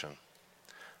transformation.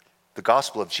 The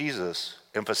gospel of Jesus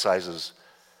emphasizes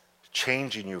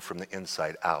changing you from the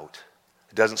inside out.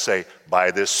 It doesn't say,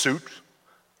 buy this suit,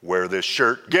 wear this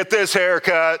shirt, get this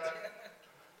haircut,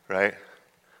 right?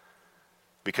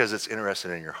 Because it's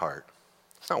interested in your heart.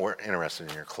 It's not interested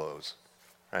in your clothes,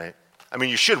 right? I mean,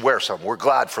 you should wear some. We're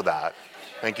glad for that.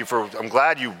 I'm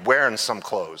glad you're wearing some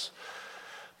clothes.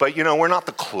 But we're not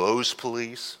the clothes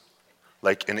police.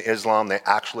 Like in Islam, they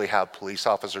actually have police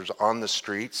officers on the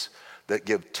streets that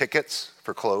give tickets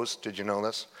for clothes. Did you know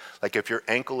this? Like if your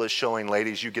ankle is showing,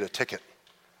 ladies, you get a ticket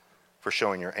for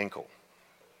showing your ankle.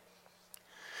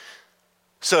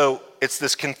 So it's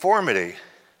this conformity,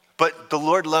 but the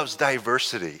Lord loves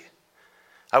diversity.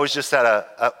 I was just at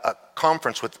a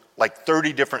conference with like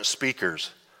 30 different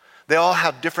speakers. They all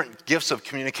have different gifts of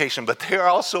communication, but they are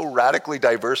also radically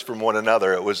diverse from one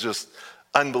another. It was just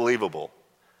unbelievable.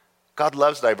 God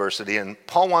loves diversity, and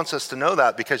Paul wants us to know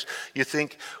that, because you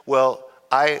think, well,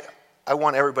 I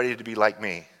want everybody to be like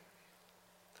me.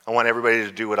 I want everybody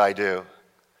to do what I do.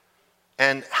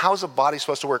 And how's a body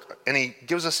supposed to work? And he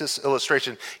gives us this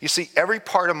illustration. You see, every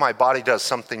part of my body does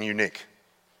something unique,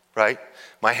 right?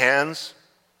 My hands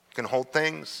can hold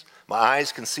things. My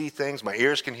eyes can see things. My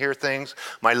ears can hear things.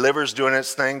 My liver's doing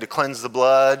its thing to cleanse the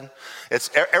blood. It's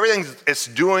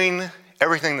doing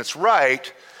everything that's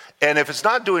right. And if it's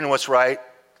not doing what's right,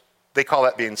 they call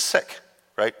that being sick,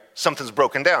 right? Something's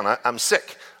broken down. I'm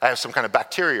sick. I have some kind of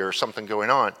bacteria or something going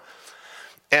on.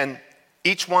 And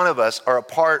each one of us are a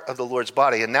part of the Lord's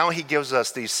body. And now he gives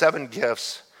us these 7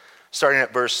 gifts, starting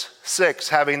at verse 6,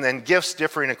 having then gifts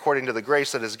differing according to the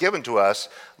grace that is given to us,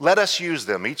 let us use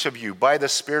them, each of you, by the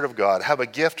Spirit of God, have a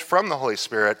gift from the Holy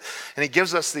Spirit. And he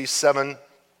gives us these 7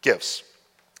 gifts.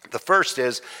 The first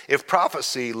is, if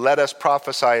prophecy, let us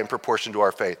prophesy in proportion to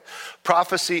our faith.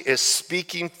 Prophecy is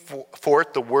speaking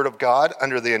forth the word of God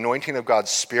under the anointing of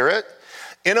God's Spirit,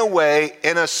 in a way,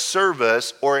 in a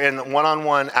service, or in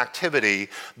one-on-one activity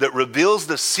that reveals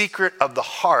the secret of the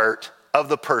heart of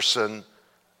the person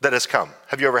that has come.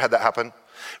 Have you ever had that happen?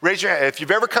 Raise your hand. If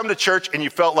you've ever come to church and you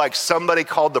felt like somebody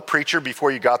called the preacher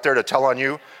before you got there to tell on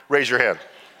you, raise your hand.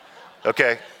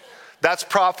 Okay. That's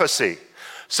prophecy.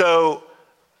 So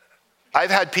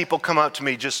I've had people come up to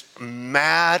me just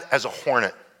mad as a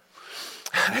hornet.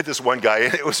 I had this one guy,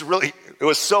 and it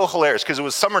was so hilarious because it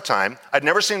was summertime. I'd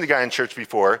never seen the guy in church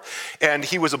before, and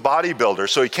he was a bodybuilder.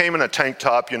 So he came in a tank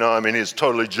top, he's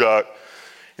totally jacked.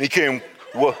 And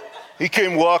he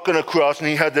came walking across, and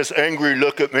he had this angry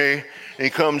look at me, and he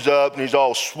comes up, and he's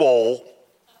all swole.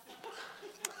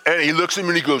 And he looks at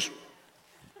me, and he goes,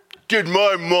 "Did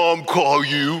my mom call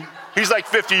you?" He's like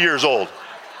 50 years old.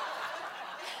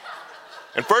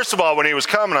 And first of all, when he was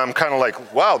coming, I'm kind of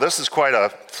like, wow, this is quite a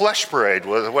flesh parade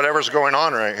with whatever's going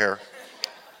on right here.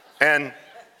 And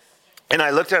I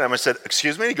looked at him, I said,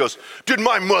 "Excuse me?" He goes, "Did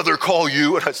my mother call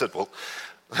you?" And I said, "Well,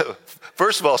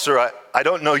 first of all, sir, I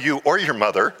don't know you or your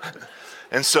mother.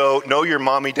 And so, no, your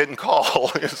mommy didn't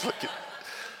call."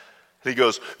 He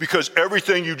goes, "Because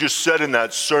everything you just said in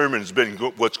that sermon's been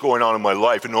what's going on in my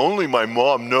life, and only my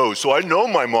mom knows, so I know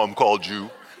my mom called you."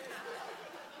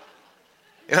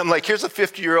 And I'm like, here's a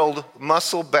 50-year-old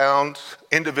muscle-bound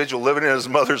individual living in his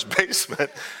mother's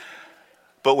basement.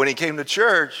 But when he came to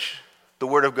church, the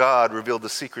Word of God revealed the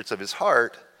secrets of his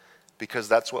heart because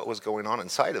that's what was going on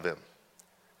inside of him.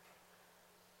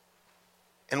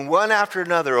 And one after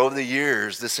another over the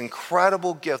years, this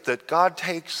incredible gift that God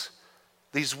takes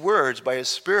these words by his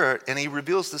Spirit and he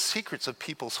reveals the secrets of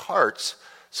people's hearts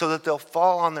so that they'll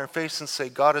fall on their face and say,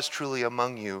 "God is truly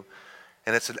among you."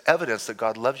 And it's an evidence that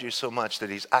God loves you so much that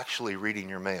he's actually reading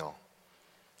your mail.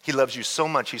 He loves you so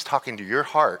much, he's talking to your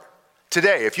heart.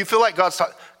 Today, if you feel like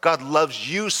God loves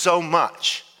you so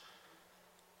much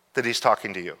that he's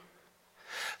talking to you.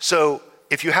 So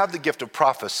if you have the gift of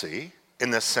prophecy, in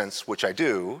this sense, which I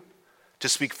do, to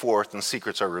speak forth and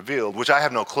secrets are revealed, which I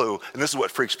have no clue, and this is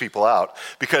what freaks people out,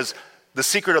 because the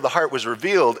secret of the heart was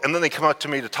revealed, and then they come up to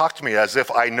me to talk to me as if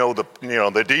I know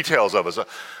the details of it. So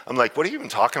I'm like, what are you even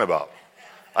talking about?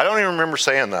 I don't even remember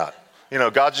saying that.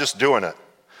 God's just doing it.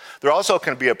 There also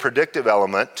can be a predictive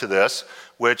element to this,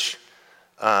 which,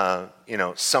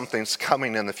 something's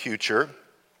coming in the future.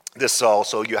 This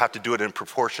also, you have to do it in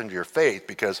proportion to your faith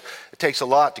because it takes a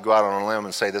lot to go out on a limb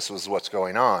and say this is what's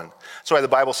going on. That's why the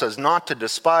Bible says not to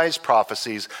despise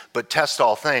prophecies, but test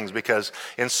all things, because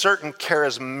in certain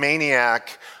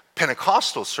charismaniac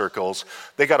Pentecostal circles,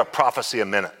 they got a prophecy a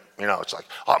minute. It's like,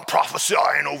 I'm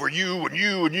prophesying over you and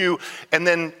you and you. And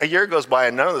then a year goes by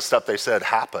and none of the stuff they said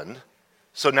happened.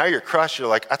 So now you're crushed. You're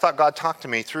like, I thought God talked to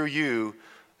me through you.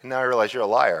 And now I realize you're a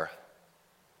liar.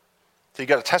 So you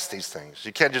got to test these things.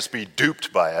 You can't just be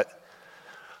duped by it.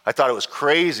 I thought it was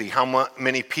crazy how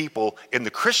many people in the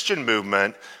Christian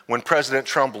movement, when President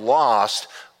Trump lost,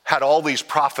 had all these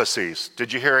prophecies.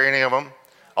 Did you hear any of them?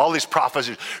 All these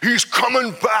prophecies. He's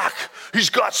coming back. He's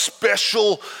got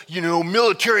special,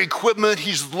 military equipment.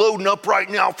 He's loading up right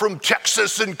now from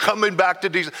Texas and coming back to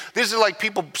DC. These are like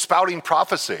people spouting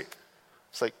prophecy.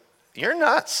 It's like, you're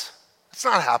nuts. It's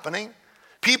not happening.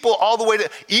 People all the way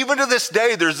even to this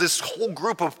day, there's this whole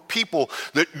group of people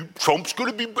that Trump's going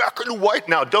to be back in the White House.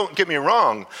 Now, don't get me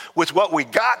wrong. With what we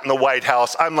got in the White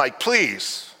House, I'm like,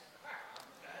 please,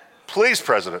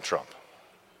 President Trump,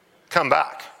 come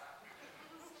back.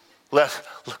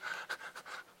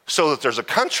 So that there's a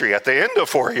country at the end of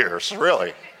 4 years,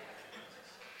 really.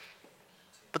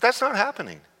 But that's not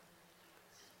happening.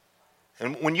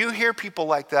 And when you hear people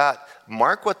like that,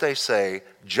 mark what they say,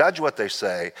 judge what they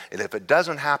say, and if it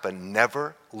doesn't happen,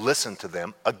 never listen to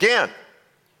them again.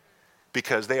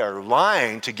 Because they are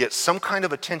lying to get some kind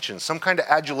of attention, some kind of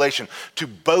adulation, to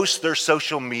boast their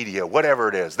social media, whatever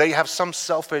it is. They have some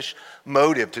selfish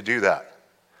motive to do that.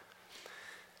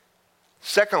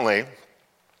 Secondly,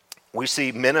 we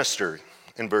see ministry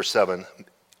in verse 7.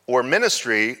 Or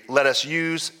ministry, let us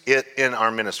use it in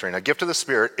our ministry. Now, gift of the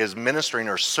Spirit is ministering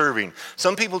or serving.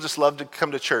 Some people just love to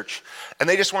come to church and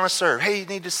they just want to serve. Hey, you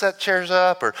need to set chairs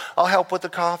up, or I'll help with the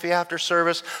coffee after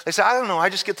service. They say, I don't know, I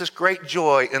just get this great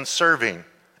joy in serving.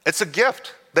 It's a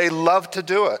gift. They love to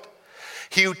do it.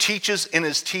 He who teaches in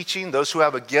his teaching, those who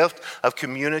have a gift of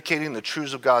communicating the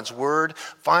truths of God's word,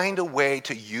 find a way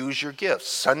to use your gifts.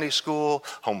 Sunday school,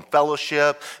 home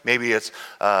fellowship, maybe it's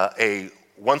a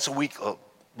once a week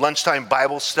lunchtime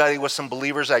Bible study with some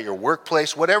believers at your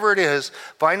workplace. Whatever it is,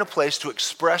 find a place to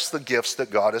express the gifts that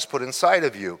God has put inside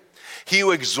of you. He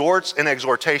who exhorts in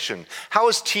exhortation. How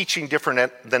is teaching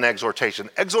different than exhortation?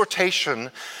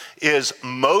 Exhortation is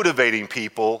motivating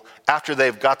people after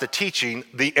they've got the teaching,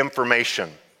 the information.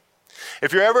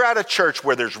 If you're ever at a church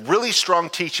where there's really strong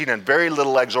teaching and very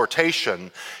little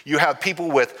exhortation, you have people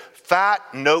with fat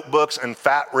notebooks and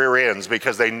fat rear ends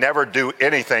because they never do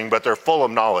anything, but they're full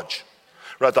of knowledge.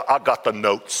 Right? I got the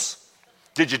notes.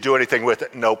 Did you do anything with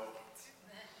it? Nope.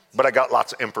 but I got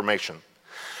lots of information.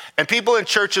 And people in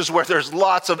churches where there's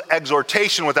lots of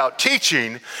exhortation without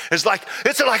teaching is like,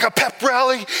 it's like a pep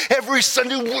rally. Every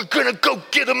Sunday we're gonna go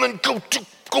get them and go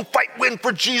fight, win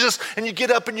for Jesus. And you get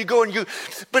up and you go and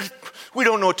but we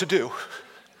don't know what to do.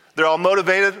 They're all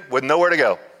motivated with nowhere to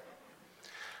go.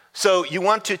 So you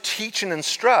want to teach and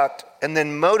instruct and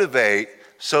then motivate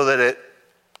so that it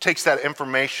takes that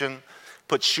information,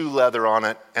 puts shoe leather on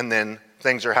it, and then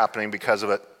things are happening because of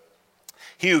it.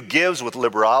 He who gives with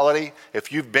liberality,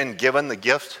 if you've been given the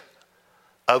gift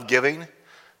of giving,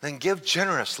 then give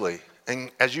generously. And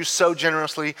as you sow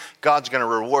generously, God's going to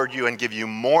reward you and give you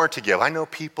more to give. I know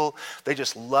people, they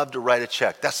just love to write a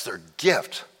check. That's their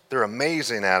gift. They're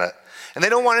amazing at it. And they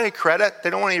don't want any credit. They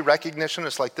don't want any recognition.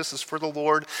 It's like, this is for the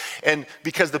Lord. And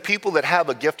because the people that have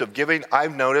a gift of giving,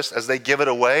 I've noticed as they give it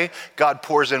away, God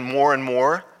pours in more and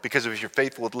more. Because if you're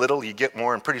faithful with little, you get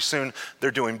more. And pretty soon,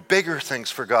 they're doing bigger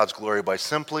things for God's glory by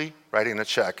simply writing a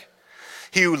check.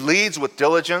 He who leads with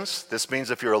diligence, this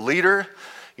means if you're a leader,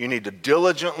 you need to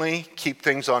diligently keep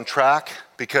things on track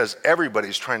because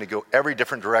everybody's trying to go every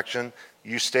different direction.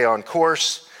 You stay on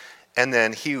course. And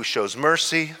then he who shows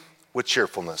mercy with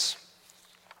cheerfulness.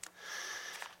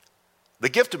 The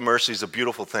gift of mercy is a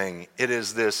beautiful thing. It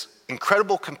is this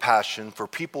incredible compassion for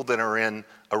people that are in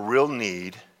a real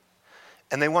need,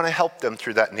 and they want to help them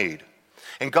through that need.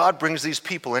 And God brings these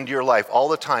people into your life all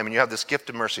the time, and you have this gift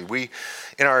of mercy.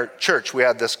 In our church, we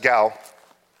had this gal,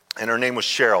 and her name was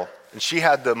Cheryl, and she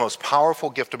had the most powerful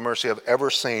gift of mercy I've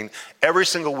ever seen. Every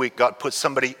single week, God put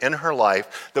somebody in her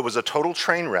life that was a total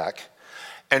train wreck,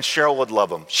 and Cheryl would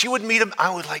love them. She would meet them.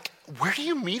 I would like, where do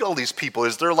you meet all these people?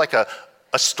 Is there like a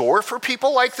store for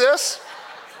people like this?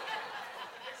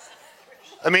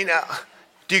 I mean,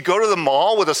 do you go to the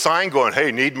mall with a sign going,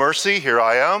 hey, need mercy, here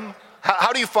I am?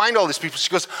 How do you find all these people? She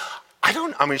goes,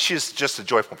 she's just a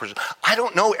joyful person. I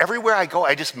don't know, everywhere I go,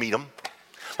 I just meet them.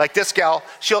 Like this gal,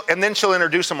 she'll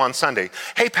introduce them on Sunday.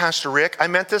 Hey, Pastor Rick, I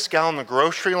met this gal in the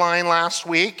grocery line last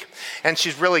week, and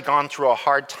she's really gone through a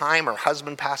hard time. Her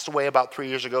husband passed away about 3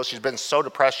 years ago. She's been so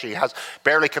depressed, she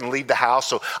barely can leave the house.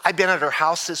 So I've been at her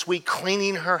house this week,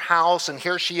 cleaning her house, and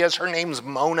here she is. Her name's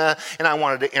Mona, and I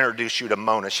wanted to introduce you to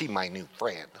Mona. She's my new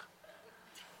friend.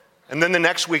 And then the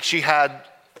next week, she had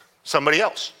somebody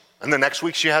else. And the next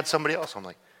week, she had somebody else. I'm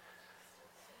like,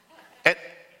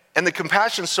 and the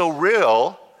compassion's so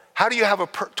real. How do you have a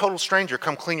total stranger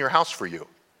come clean your house for you?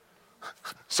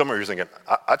 Some of you are thinking,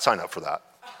 I'd sign up for that,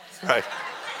 right?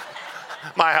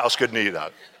 My house could need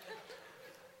that.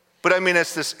 But I mean,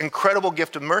 it's this incredible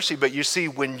gift of mercy. But you see,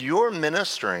 when you're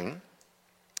ministering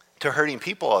to hurting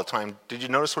people all the time, did you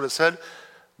notice what it said?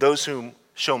 Those who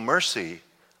show mercy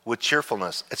with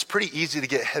cheerfulness. It's pretty easy to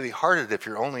get heavy-hearted if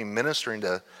you're only ministering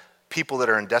to people that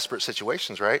are in desperate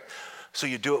situations, right? So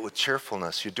you do it with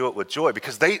cheerfulness. You do it with joy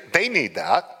because they need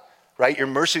that, right? Your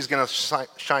mercy is going to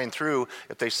shine through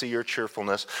if they see your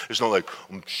cheerfulness. It's not like,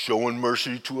 I'm showing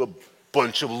mercy to a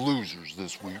bunch of losers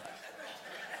this week.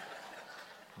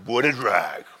 What a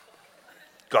drag.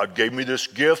 God gave me this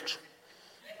gift.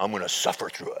 I'm going to suffer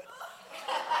through it.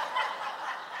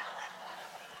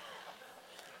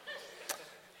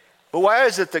 But why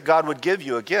is it that God would give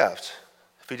you a gift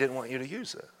if he didn't want you to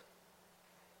use it?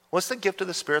 What's the gift of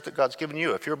the Spirit that God's given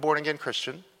you? If you're a born-again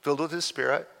Christian, filled with his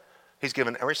Spirit, he's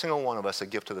given every single one of us a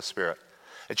gift of the Spirit.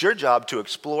 It's your job to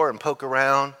explore and poke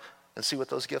around and see what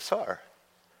those gifts are.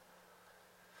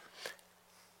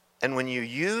 And when you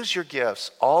use your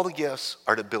gifts, all the gifts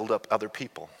are to build up other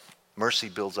people. Mercy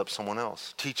builds up someone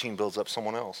else. Teaching builds up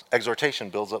someone else. Exhortation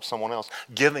builds up someone else.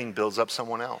 Giving builds up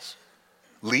someone else.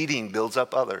 Leading builds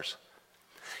up others.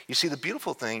 You see, the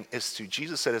beautiful thing is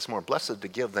Jesus said it's more blessed to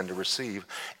give than to receive,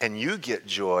 and you get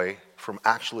joy from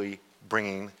actually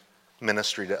bringing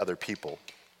ministry to other people.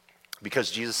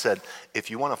 Because Jesus said, if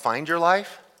you want to find your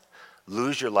life,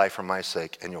 lose your life for my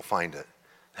sake, and you'll find it.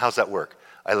 How's that work?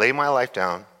 I lay my life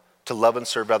down to love and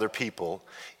serve other people.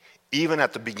 Even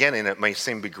at the beginning, it may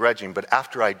seem begrudging, but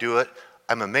after I do it,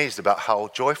 I'm amazed about how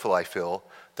joyful I feel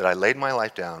that I laid my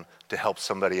life down to help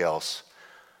somebody else.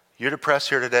 You're depressed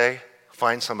here today?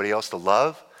 Find somebody else to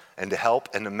love and to help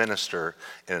and to minister.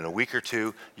 And in a week or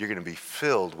two, you're going to be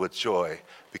filled with joy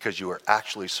because you are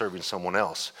actually serving someone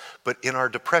else. But in our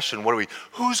depression,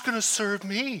 who's going to serve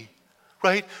me,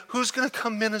 right? Who's going to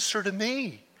come minister to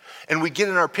me? And we get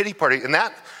in our pity party, and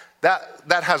that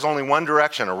has only one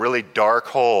direction, a really dark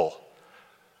hole,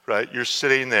 right? You're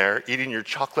sitting there eating your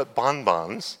chocolate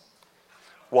bonbons,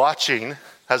 watching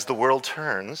as the world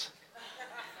turns,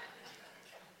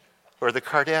 or the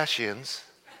Kardashians.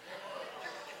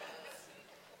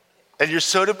 And you're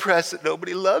so depressed that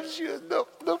nobody loves you.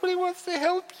 Nobody wants to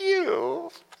help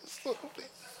you.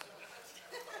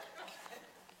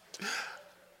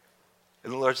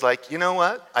 And the Lord's like, you know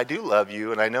what? I do love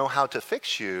you, and I know how to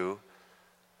fix you.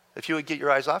 If you would get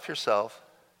your eyes off yourself,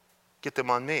 get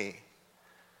them on me,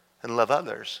 and love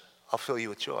others, I'll fill you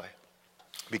with joy.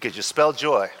 Because you spell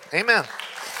joy. Amen.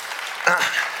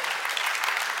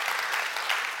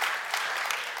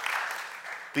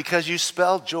 Because you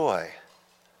spell joy.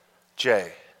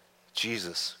 J,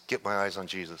 Jesus. Get my eyes on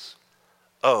Jesus.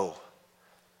 O,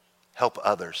 help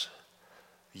others.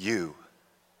 U,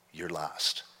 you're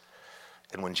last.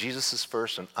 And when Jesus is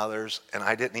first and others, and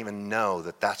I didn't even know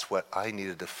that that's what I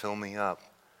needed to fill me up,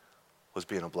 was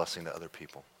being a blessing to other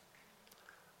people.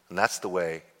 And that's the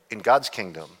way, in God's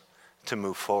kingdom, to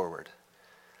move forward.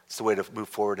 It's the way to move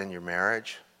forward in your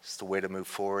marriage. It's the way to move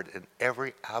forward in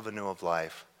every avenue of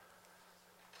life.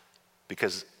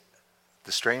 Because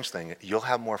the strange thing, you'll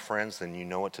have more friends than you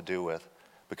know what to do with.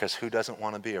 Because who doesn't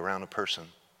want to be around a person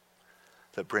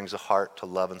that brings a heart to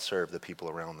love and serve the people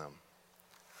around them?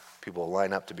 People will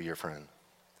line up to be your friend.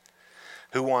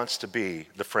 Who wants to be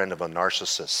the friend of a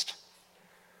narcissist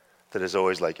that is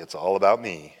always like, it's all about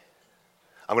me?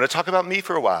 I'm going to talk about me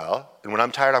for a while, and when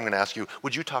I'm tired, I'm going to ask you,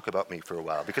 would you talk about me for a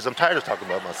while? Because I'm tired of talking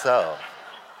about myself.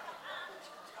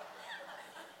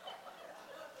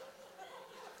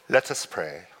 Let us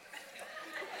pray.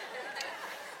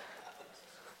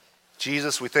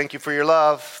 Jesus, we thank you for your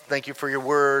love. Thank you for your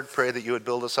word. Pray that you would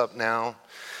build us up now.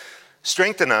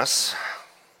 Strengthen us.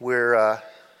 We're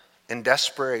in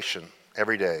desperation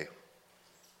every day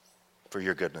for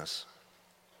your goodness.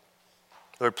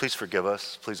 Lord, please forgive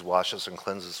us. Please wash us and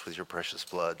cleanse us with your precious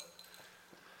blood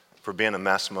for being a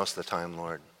mess most of the time,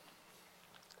 Lord.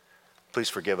 Please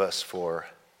forgive us for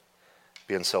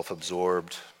being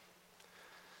self-absorbed.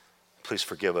 Please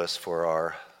forgive us for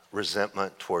our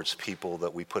resentment towards people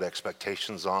that we put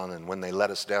expectations on, and when they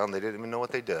let us down, they didn't even know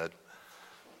what they did,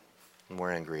 and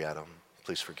we're angry at them.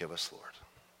 Please forgive us, Lord.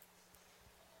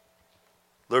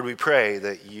 Lord, we pray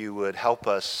that you would help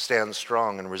us stand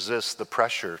strong and resist the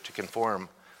pressure to conform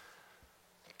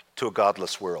to a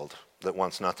godless world that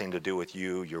wants nothing to do with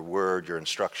you, your word, your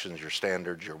instructions, your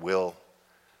standards, your will.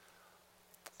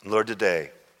 Lord,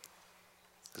 today,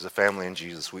 as a family in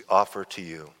Jesus, we offer to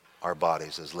you our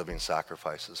bodies as living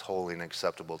sacrifices, holy and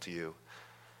acceptable to you,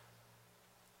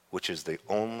 which is the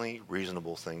only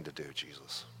reasonable thing to do,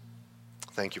 Jesus.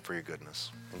 Thank you for your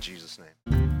goodness. In Jesus' name.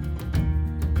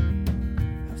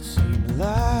 I've seen the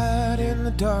light in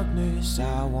the darkness.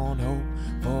 I want hope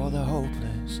for the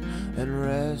hopeless and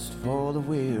rest for the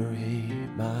weary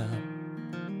mind.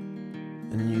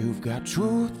 And you've got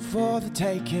truth for the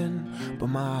taking, but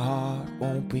my heart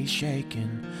won't be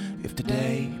shaken if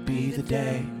today be the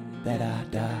day that I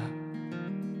die.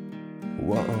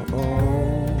 Whoa,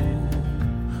 whoa,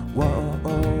 whoa,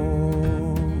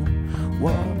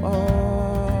 whoa.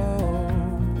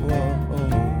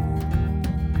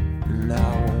 And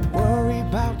I won't worry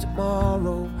about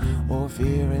tomorrow or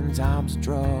fear in times of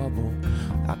trouble.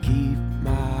 I keep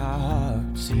my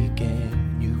heart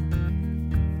seeking you.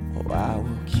 Oh, I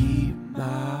will keep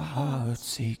my heart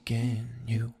seeking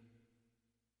you.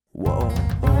 Whoa,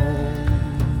 whoa,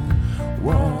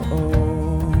 whoa, whoa.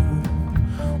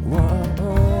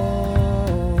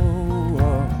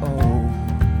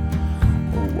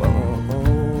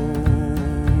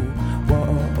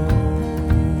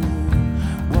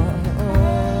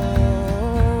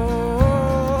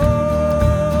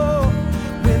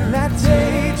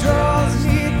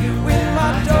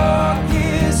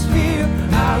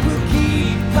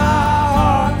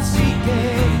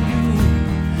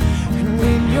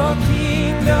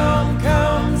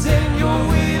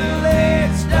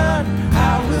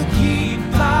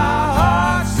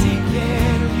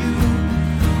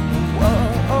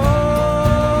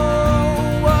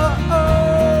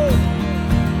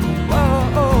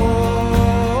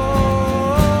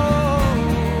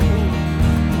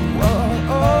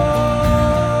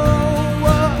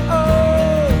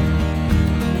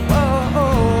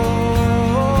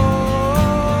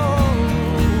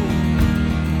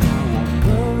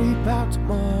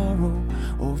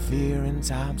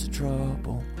 Times of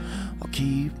trouble, I'll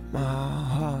keep my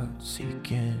heart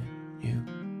seeking you.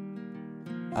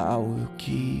 I will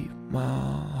keep my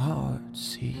heart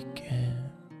seeking